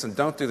please listen.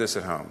 Don't do this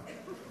at home.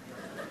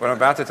 What I'm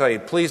about to tell you,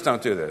 please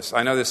don't do this.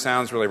 I know this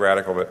sounds really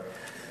radical, but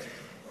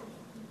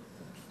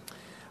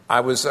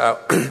I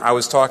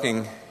was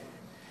talking.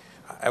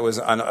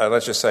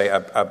 let's just say,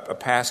 a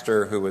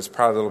pastor who was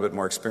probably a little bit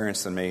more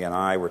experienced than me and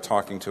I were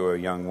talking to a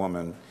young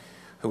woman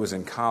who was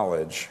in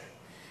college,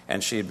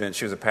 and she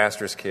was a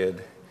pastor's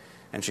kid,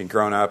 and she'd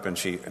grown up,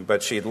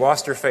 but she'd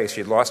lost her faith.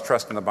 She'd lost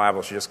trust in the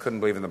Bible. She just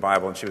couldn't believe in the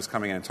Bible, and she was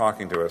coming in and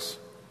talking to us.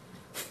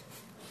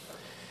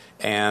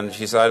 And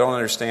she said, I don't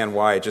understand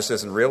why. It just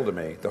isn't real to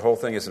me. The whole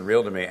thing isn't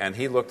real to me. And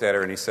he looked at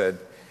her and he said,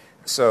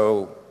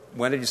 so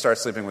when did you start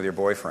sleeping with your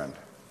boyfriend?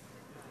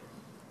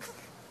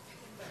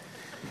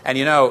 And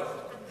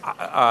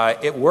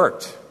it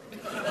worked.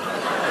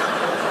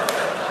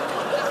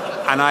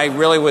 And I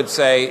really would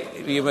say,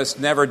 you must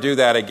never do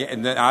that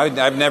again.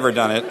 I've never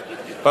done it.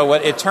 But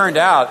what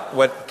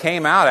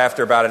came out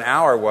after about an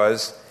hour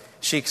was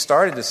she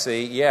started to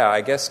see,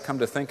 I guess come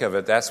to think of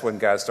it, that's when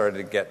God started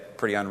to get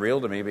pretty unreal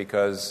to me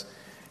because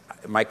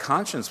my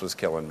conscience was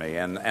killing me.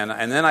 And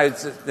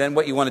then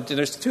what you want to do,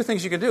 there's two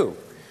things you can do.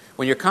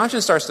 When your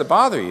conscience starts to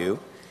bother you,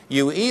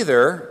 you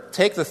either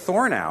take the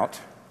thorn out,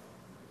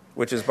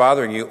 which is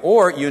bothering you,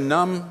 or you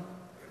numb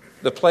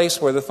the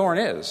place where the thorn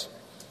is.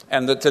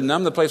 And to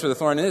numb the place where the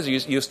thorn is,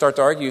 you start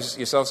to argue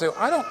yourself, say,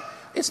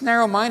 it's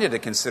narrow-minded to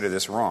consider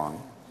this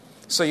wrong.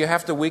 So you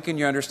have to weaken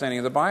your understanding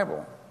of the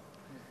Bible.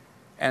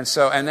 And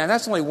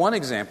that's only one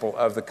example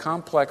of the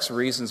complex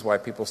reasons why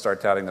people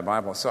start doubting the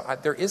Bible. So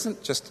there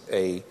isn't just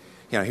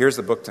here's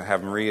the book to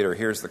have them read, or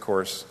here's the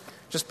course.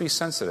 Just be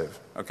sensitive.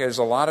 Okay, there's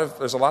a lot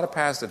of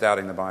paths to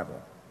doubting the Bible.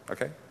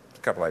 Okay, a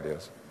couple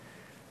ideas.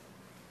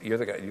 You're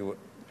the guy.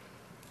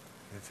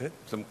 That's it.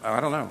 I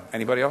don't know.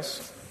 Anybody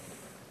else?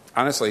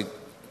 Honestly,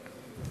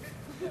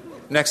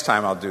 next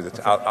time I'll do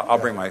I'll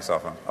bring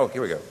myself on. Oh,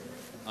 here we go.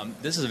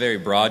 This is a very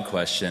broad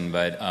question,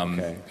 but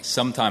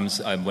sometimes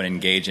when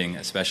engaging,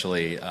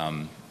 especially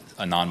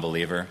a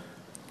non-believer,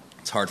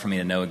 it's hard for me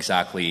to know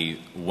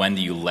exactly when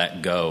do you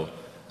let go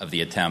of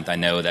the attempt. I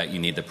know that you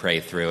need to pray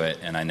through it,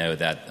 and I know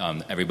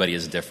that everybody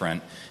is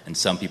different, and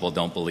some people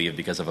don't believe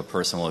because of a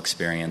personal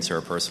experience or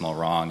a personal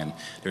wrong, and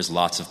there's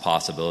lots of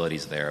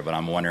possibilities there. But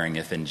I'm wondering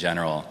if, in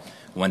general,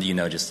 when do you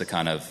know just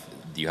to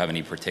do you have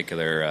any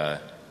particular...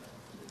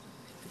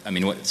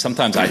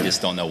 sometimes I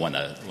just don't know when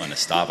to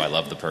stop. I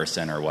love the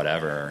person or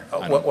whatever.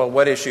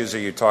 What issues are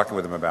you talking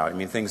with them about? I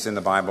mean, things in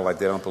the Bible, like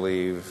they don't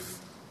believe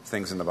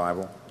things in the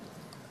Bible?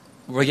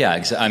 Well, yeah.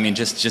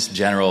 Just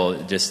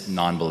general, just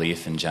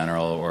non-belief in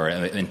general, or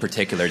in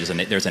particular,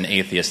 there's an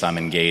atheist I'm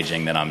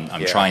engaging that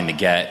I'm trying to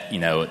get,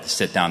 to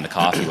sit down to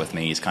coffee with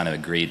me. He's kind of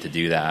agreed to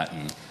do that.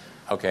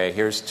 Okay,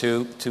 here's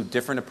two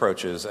different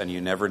approaches, and you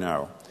never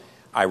know.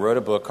 I wrote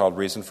a book called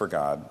Reason for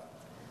God.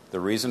 The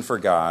Reason for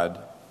God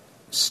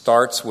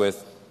starts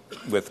with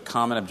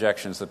common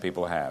objections that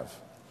people have,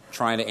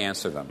 trying to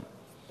answer them.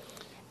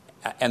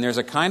 And there's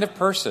a kind of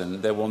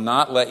person that will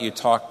not let you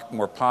talk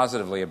more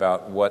positively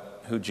about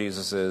who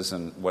Jesus is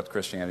and what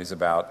Christianity is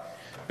about,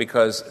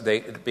 because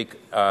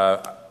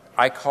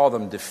I call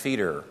them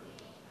defeater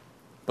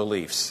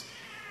beliefs.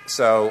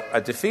 So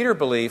a defeater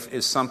belief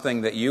is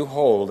something that you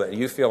hold, that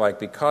you feel like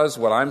because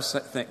what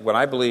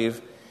I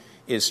believe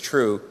is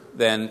true,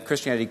 then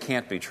Christianity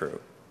can't be true.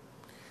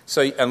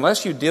 So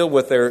unless you deal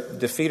with their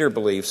defeater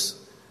beliefs,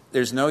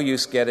 there's no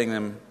use getting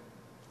them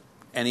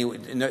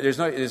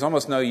there's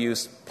almost no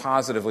use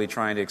positively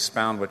trying to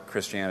expound what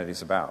Christianity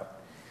is about.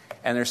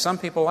 And there's some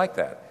people like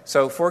that.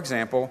 So, for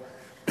example,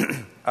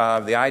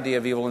 the idea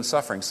of evil and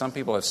suffering. Some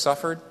people have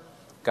suffered.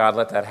 God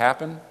let that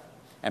happen.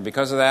 And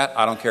because of that,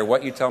 I don't care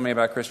what you tell me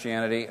about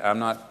Christianity. I'm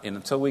not,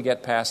 until we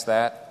get past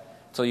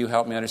that, until you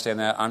help me understand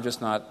that, I'm just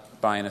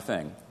not buying a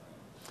thing.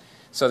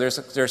 So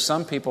there's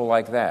some people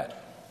like that.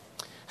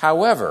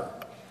 However,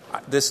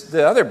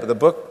 the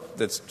book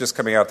that's just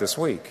coming out this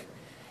week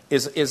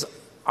is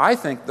I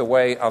think the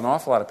way an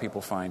awful lot of people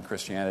find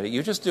Christianity.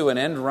 You just do an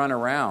end run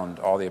around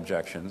all the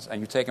objections, and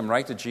you take them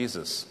right to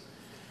Jesus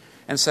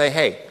and say,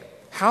 hey,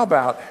 how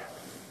about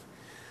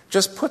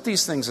just put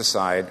these things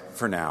aside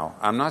for now.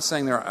 I'm not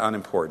saying they're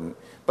unimportant,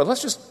 but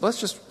let's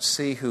just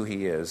see who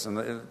he is,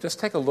 and just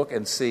take a look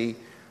and see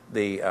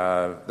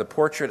the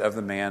portrait of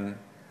the man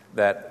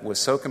that was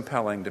so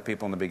compelling to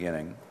people in the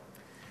beginning.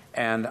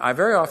 And I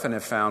very often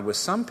have found with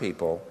some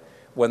people,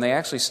 when they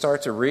actually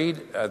start to read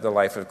the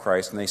life of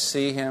Christ and they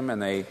see him and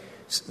they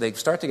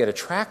start to get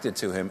attracted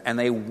to him and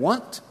they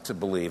want to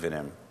believe in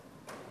him.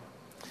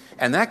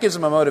 And that gives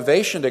them a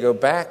motivation to go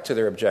back to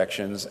their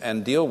objections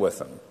and deal with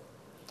them.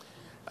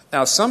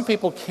 Now, some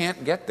people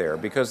can't get there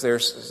because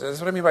that's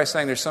what I mean by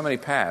saying there's so many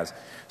paths.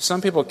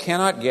 Some people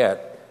cannot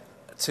get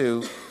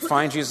to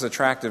find Jesus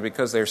attractive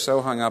because they're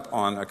so hung up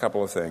on a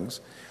couple of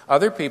things.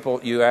 Other people,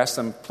 you ask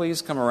them,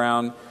 please come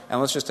around and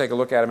let's just take a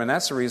look at him. And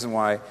that's the reason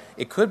why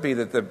it could be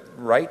that the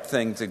right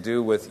thing to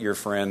do with your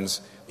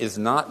friends is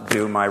not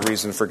do my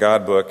Reason for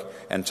God book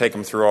and take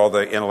them through all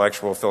the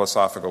intellectual,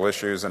 philosophical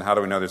issues and how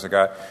do we know there's a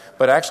God,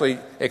 but actually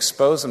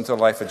expose them to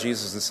the life of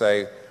Jesus and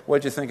say,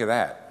 what did you think of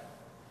that?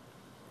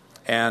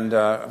 And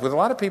with a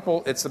lot of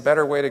people, it's the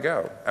better way to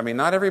go. I mean,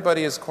 not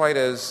everybody is quite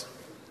as,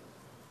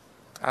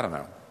 I don't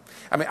know.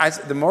 I mean,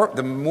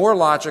 the more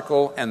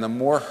logical and the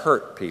more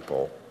hurt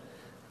people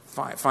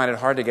find it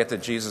hard to get to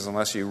Jesus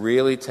unless you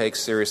really take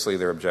seriously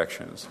their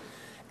objections.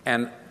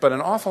 But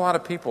an awful lot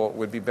of people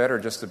would be better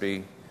just to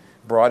be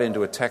brought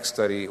into a text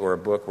study or a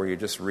book where you're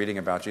just reading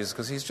about Jesus,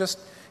 because he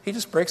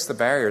just breaks the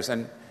barriers.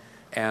 And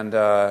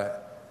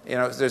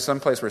there's some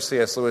place where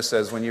C.S. Lewis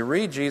says, when you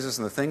read Jesus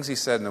and the things he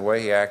said and the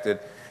way he acted,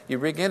 you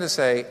begin to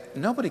say,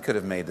 nobody could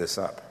have made this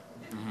up.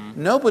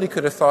 Mm-hmm. Nobody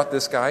could have thought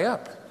this guy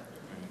up.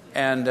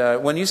 And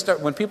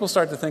when people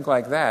start to think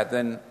like that,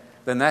 then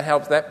that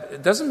helps.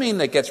 That doesn't mean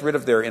that gets rid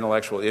of their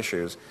intellectual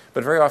issues,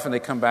 but very often they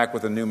come back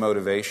with a new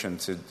motivation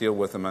to deal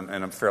with them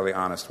in a fairly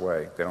honest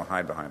way. They don't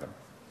hide behind them.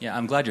 Yeah,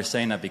 I'm glad you're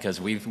saying that,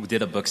 because we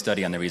did a book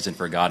study on the reason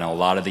for God, and a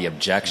lot of the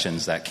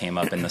objections that came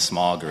up in the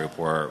small group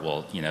were,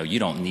 well, you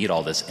don't need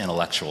all this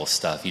intellectual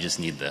stuff. You just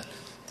need the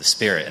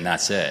Spirit, and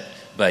that's it.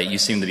 But you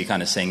seem to be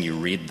kind of saying you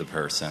read the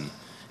person.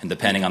 And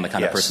depending on the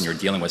kind of person you're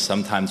dealing with,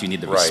 sometimes you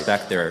need to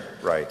respect their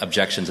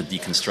objections and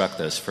deconstruct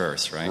those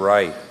first,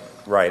 right?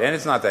 Right. And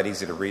it's not that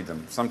easy to read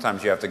them.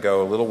 Sometimes you have to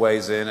go a little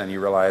ways in and you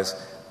realize,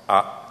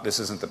 this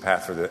isn't the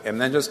path for this. And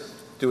then just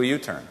do a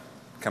U-turn.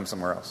 Come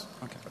somewhere else.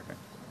 Okay. I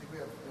think we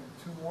have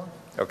 2 more.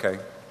 Okay.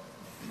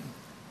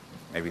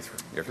 Maybe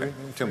 3. Okay.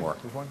 2 more.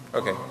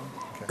 Okay.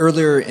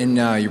 Earlier in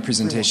your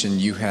presentation,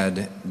 you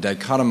had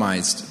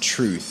dichotomized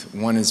truth.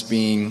 One as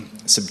being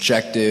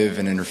subjective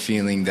and inner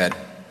feeling that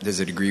does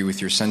it agree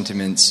with your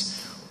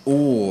sentiments,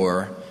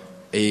 or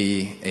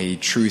a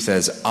truth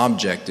as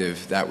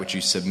objective, that which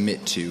you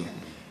submit to.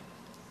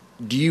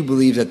 Do you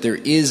believe that there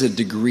is a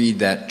degree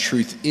that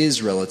truth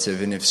is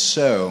relative, and if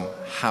so,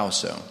 how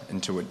so,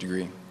 and to what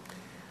degree?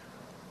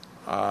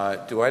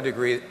 Do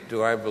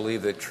I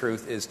believe that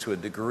truth is to a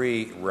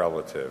degree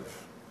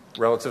relative?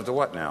 Relative to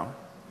what now?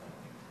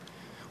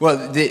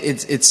 Well,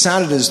 it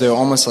sounded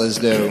almost as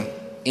though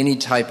any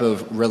type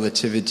of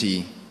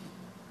relativity,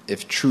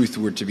 if truth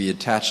were to be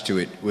attached to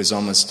it, was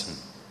almost,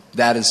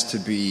 that is to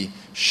be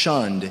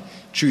shunned.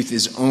 Truth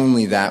is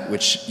only that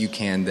which you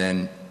can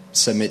then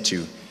submit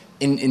to.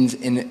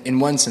 In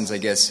one sense, I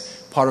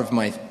guess, part of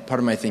my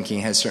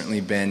thinking has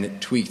certainly been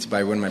tweaked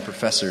by one of my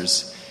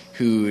professors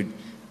who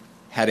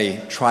had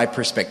a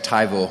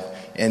tri-perspectival,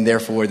 and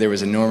therefore there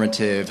was a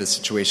normative, a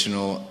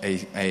situational, a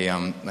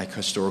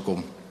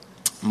historical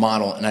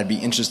model, and I'd be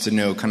interested to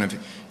know kind of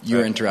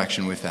your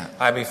interaction with that.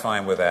 I'd be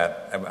fine with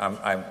that.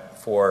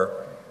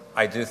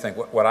 I do think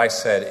what I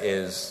said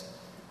is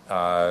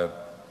a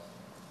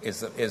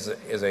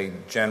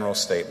general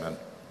statement.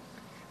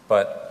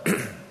 But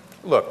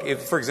look,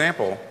 for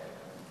example,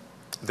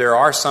 there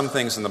are some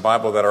things in the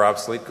Bible that are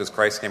obsolete because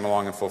Christ came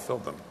along and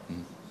fulfilled them.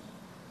 Mm-hmm.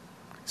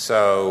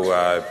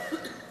 So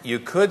you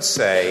could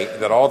say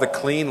that all the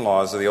clean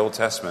laws of the Old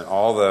Testament,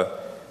 all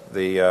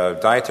the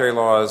dietary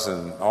laws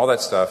and all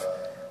that stuff,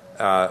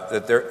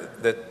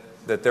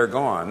 that they're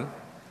gone.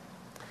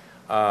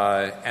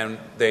 And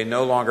they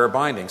no longer are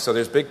binding. So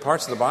there's big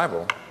parts of the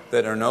Bible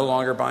that are no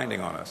longer binding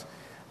on us.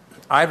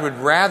 I would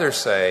rather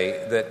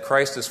say that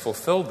Christ has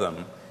fulfilled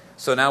them,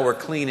 so now we're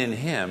clean in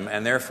Him,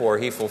 and therefore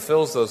He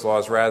fulfills those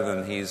laws rather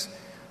than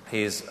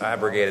He's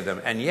abrogated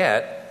them. And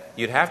yet,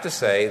 you'd have to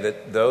say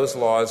that those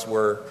laws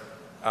were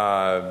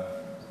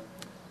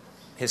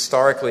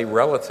historically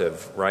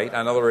relative, right?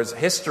 In other words,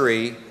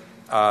 history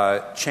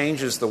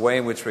changes the way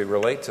in which we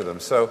relate to them.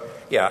 So,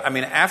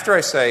 after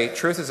I say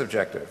truth is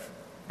objective,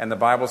 and the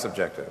Bible's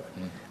objective,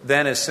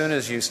 then as soon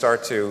as you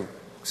start to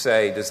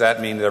say, does that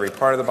mean that every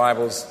part of the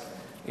Bible's,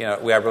 we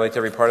relate to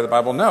every part of the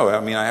Bible? No,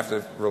 I have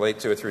to relate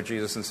to it through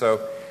Jesus. And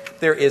so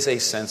there is a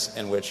sense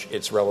in which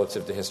it's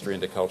relative to history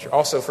and to culture.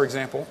 Also, for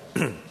example,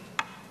 in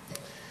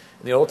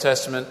the Old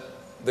Testament,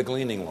 the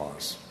gleaning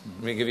laws.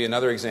 Let me give you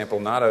another example,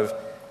 not of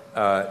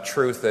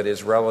truth that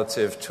is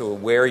relative to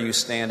where you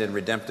stand in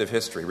redemptive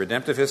history.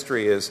 Redemptive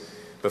history is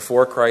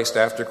before Christ,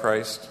 after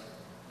Christ.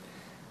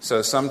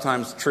 So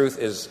sometimes truth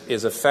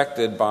is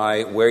affected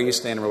by where you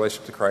stand in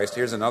relation to Christ.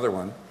 Here's another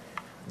one,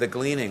 the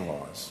gleaning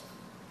laws.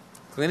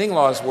 Gleaning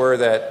laws were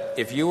that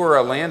if you were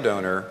a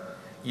landowner,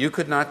 you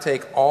could not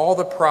take all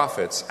the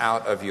profits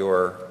out of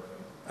your,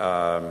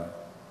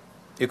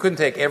 you couldn't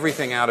take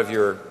everything out of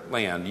your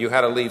land. You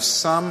had to leave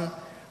some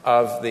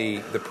of the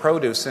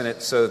produce in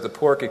it so that the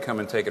poor could come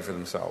and take it for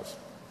themselves.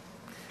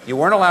 You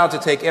weren't allowed to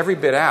take every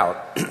bit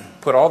out,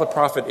 put all the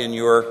profit in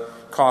your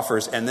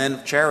coffers, and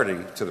then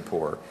charity to the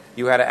poor.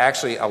 You had to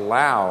actually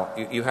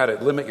you had to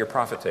limit your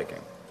profit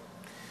taking.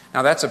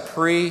 Now that's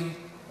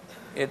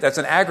it's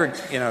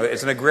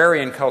an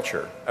agrarian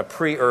culture, a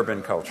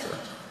pre-urban culture.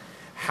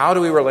 How do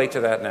we relate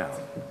to that now?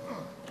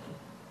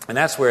 And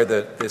that's where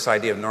this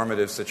idea of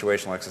normative,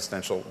 situational,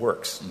 existential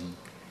works. Mm-hmm.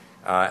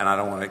 And I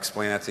don't want to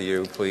explain that to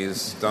you.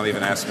 Please don't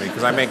even ask me,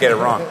 because I may get it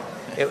wrong.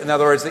 In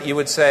other words, that you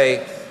would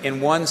say,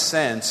 in one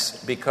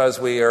sense, because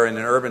we are in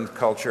an urban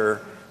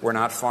culture, we're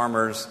not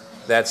farmers,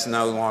 that's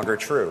no longer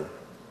true.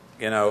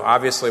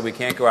 Obviously we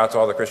can't go out to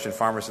all the Christian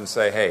farmers and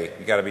say, hey,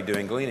 you got to be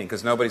doing gleaning,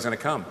 because nobody's going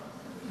to come.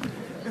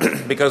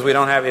 Because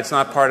it's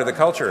not part of the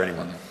culture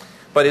anymore.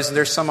 But isn't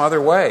there some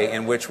other way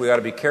in which we ought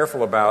to be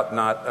careful about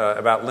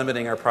about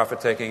limiting our profit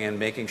taking and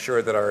making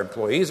sure that our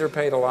employees are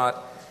paid a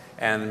lot,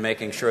 and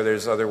making sure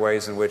there's other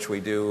ways in which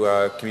we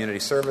do community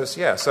service.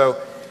 Yeah,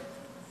 so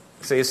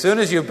as soon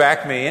as you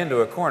back me into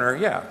a corner,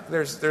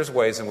 there's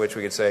ways in which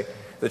we could say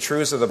the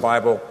truths of the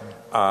Bible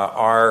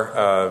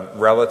are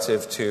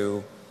relative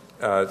to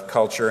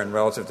culture and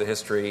relative to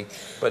history,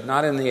 but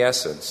not in the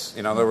essence.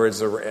 In other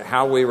words,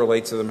 how we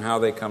relate to them, how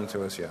they come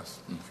to us, yes.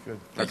 Good.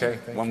 Okay,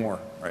 one more.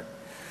 Right.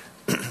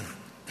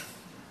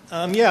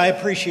 I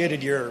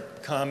appreciated your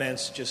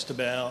comments just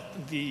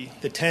about the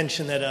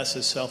tension that us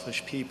as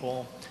selfish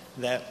people,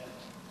 that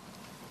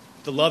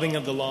the loving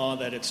of the law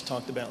that it's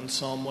talked about in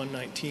Psalm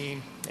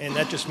 119, and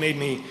that just made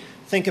me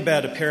think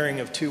about a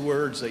pairing of two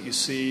words that you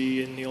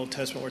see in the Old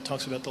Testament where it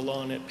talks about the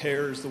law, and it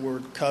pairs the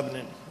word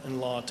covenant and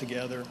law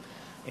together.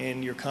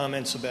 And your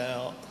comments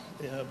about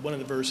one of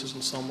the verses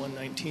in Psalm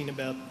 119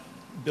 about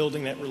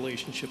building that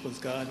relationship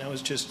with God. And I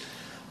was just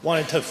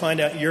wanted to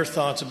find out your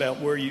thoughts about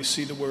where you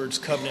see the words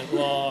covenant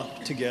law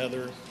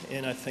together,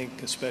 and I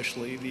think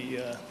especially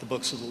the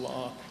books of the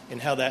law,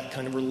 and how that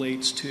kind of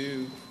relates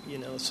to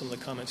some of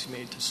the comments you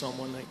made to Psalm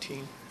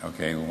 119.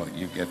 Okay, well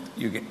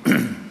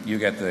you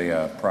get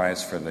the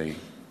prize for the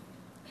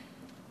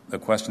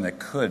question that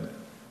could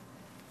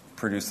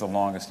produce the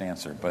longest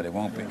answer, but it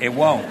won't be. It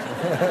won't.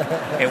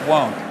 It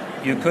won't.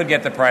 You could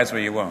get the prize, but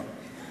you won't.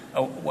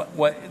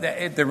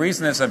 The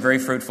reason it's a very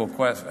fruitful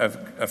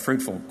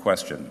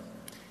question,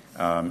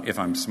 if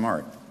I'm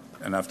smart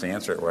enough to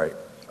answer it right,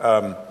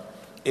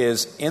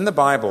 is in the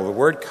Bible, the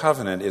word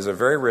covenant is a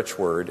very rich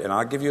word, and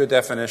I'll give you a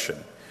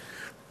definition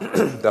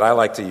that I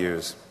like to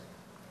use.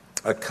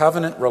 A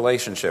covenant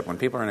relationship, when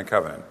people are in a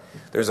covenant,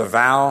 there's a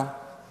vow,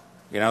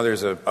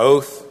 there's an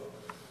oath,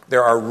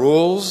 there are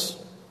rules,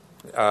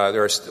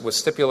 there are with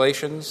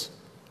stipulations,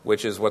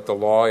 which is what the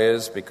law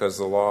is, because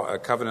a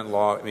covenant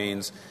law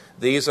means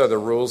these are the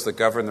rules that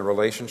govern the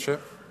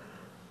relationship.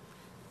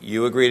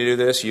 You agree to do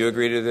this, you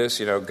agree to do this,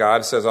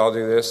 God says I'll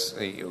do this,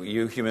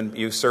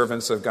 you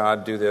servants of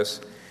God do this.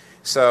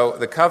 So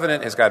the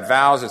covenant has got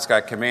vows, it's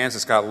got commands,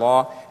 it's got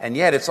law, and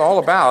yet it's all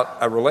about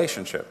a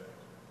relationship.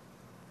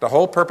 The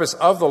whole purpose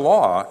of the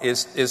law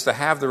is to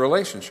have the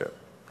relationship.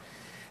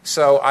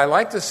 So I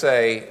like to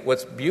say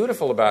what's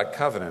beautiful about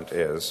covenant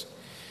is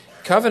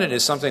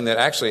something that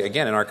actually,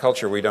 again, in our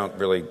culture we don't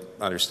really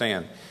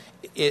understand.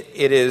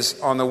 It is,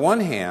 on the one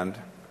hand,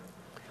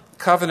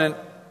 covenant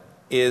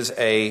is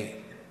a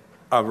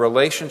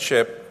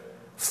relationship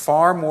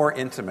far more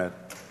intimate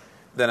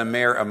than a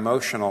mere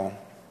emotional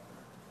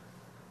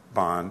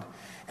bond,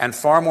 and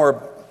far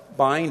more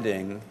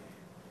binding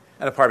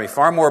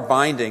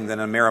than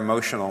a mere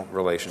emotional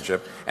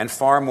relationship, and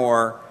far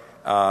more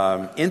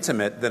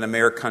intimate than a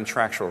mere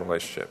contractual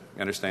relationship.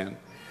 You understand? In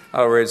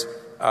other words,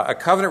 a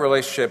covenant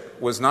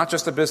relationship was not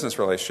just a business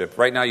relationship.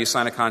 Right now you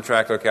sign a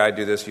contract, okay, I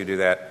do this, you do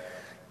that.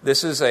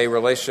 This is a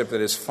relationship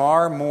that is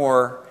far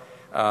more,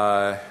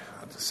 I'll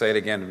say it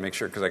again to make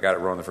sure because I got it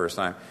wrong the first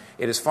time.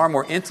 It is far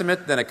more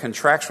intimate than a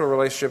contractual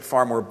relationship,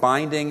 far more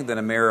binding than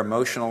a mere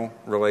emotional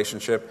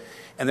relationship,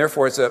 and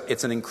therefore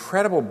it's an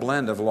incredible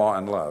blend of law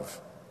and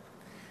love.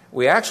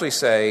 We actually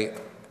say,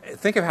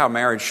 think of how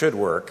marriage should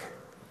work.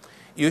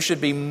 You should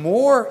be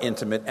more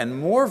intimate and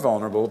more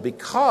vulnerable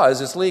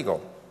because it's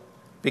legal.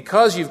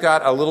 Because you've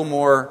got a little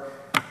more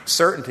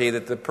certainty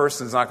that the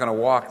person's not going to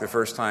walk the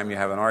first time you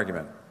have an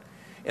argument.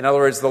 In other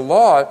words, the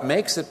law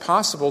makes it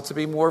possible to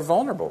be more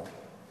vulnerable.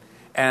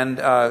 And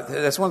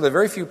that's one of the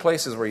very few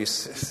places where you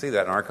see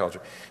that in our culture.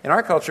 In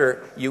our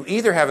culture, you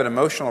either have an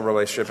emotional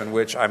relationship in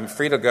which I'm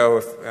free to go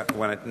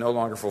when it no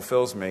longer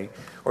fulfills me,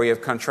 or you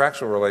have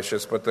contractual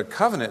relationships. But the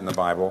covenant in the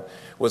Bible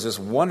was this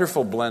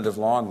wonderful blend of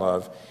law and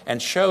love,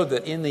 and showed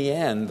that in the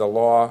end, the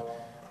law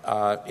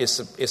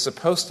is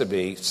supposed to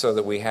be so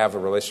that we have a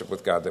relationship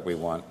with God that we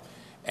want.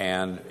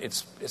 And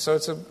it's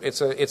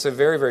a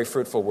very, very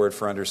fruitful word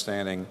for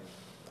understanding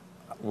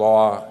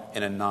law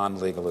in a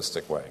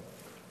non-legalistic way.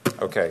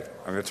 Okay,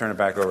 I'm going to turn it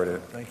back over to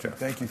Thank you, Jeff.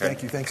 thank you, Okay.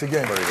 thank you. Thanks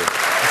again. Very good.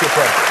 Let's get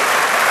praying.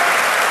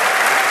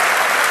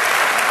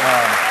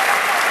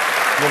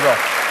 We'll go.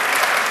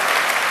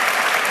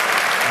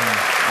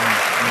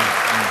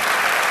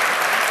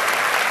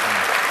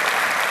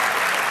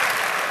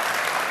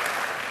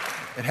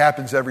 It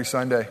happens every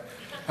Sunday.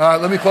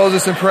 Let me close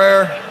this in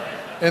prayer.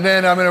 And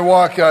then I'm going to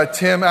walk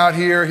Tim out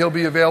here. He'll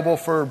be available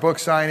for book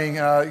signing.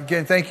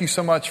 Again, thank you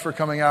so much for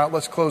coming out.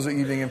 Let's close the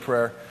evening in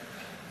prayer.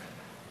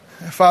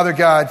 Father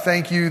God,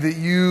 thank you that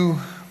you,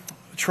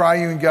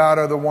 triune God,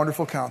 are the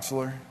wonderful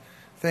counselor.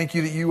 Thank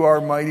you that you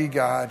are mighty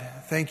God.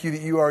 Thank you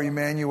that you are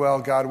Emmanuel,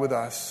 God with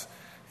us.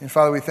 And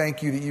Father, we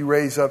thank you that you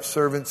raise up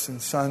servants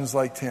and sons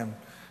like Tim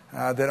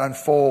that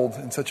unfold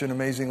in such an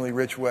amazingly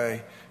rich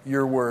way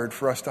your word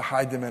for us to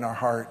hide them in our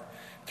heart,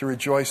 to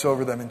rejoice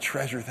over them and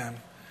treasure them,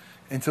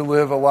 and to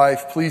live a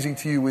life pleasing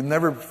to you. We'll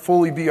never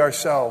fully be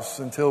ourselves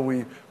until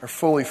we are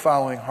fully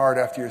following hard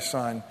after your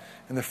Son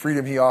and the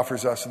freedom he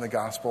offers us in the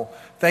gospel.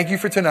 Thank you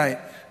for tonight.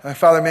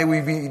 Father, may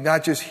we be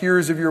not just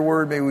hearers of your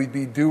word, may we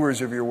be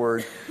doers of your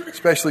word,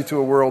 especially to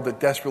a world that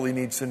desperately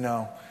needs to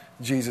know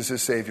Jesus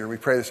is Savior. We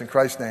pray this in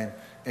Christ's name.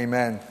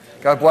 Amen.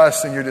 God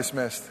bless, and you're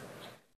dismissed.